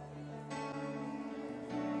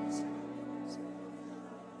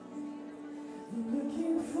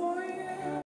 Looking for you.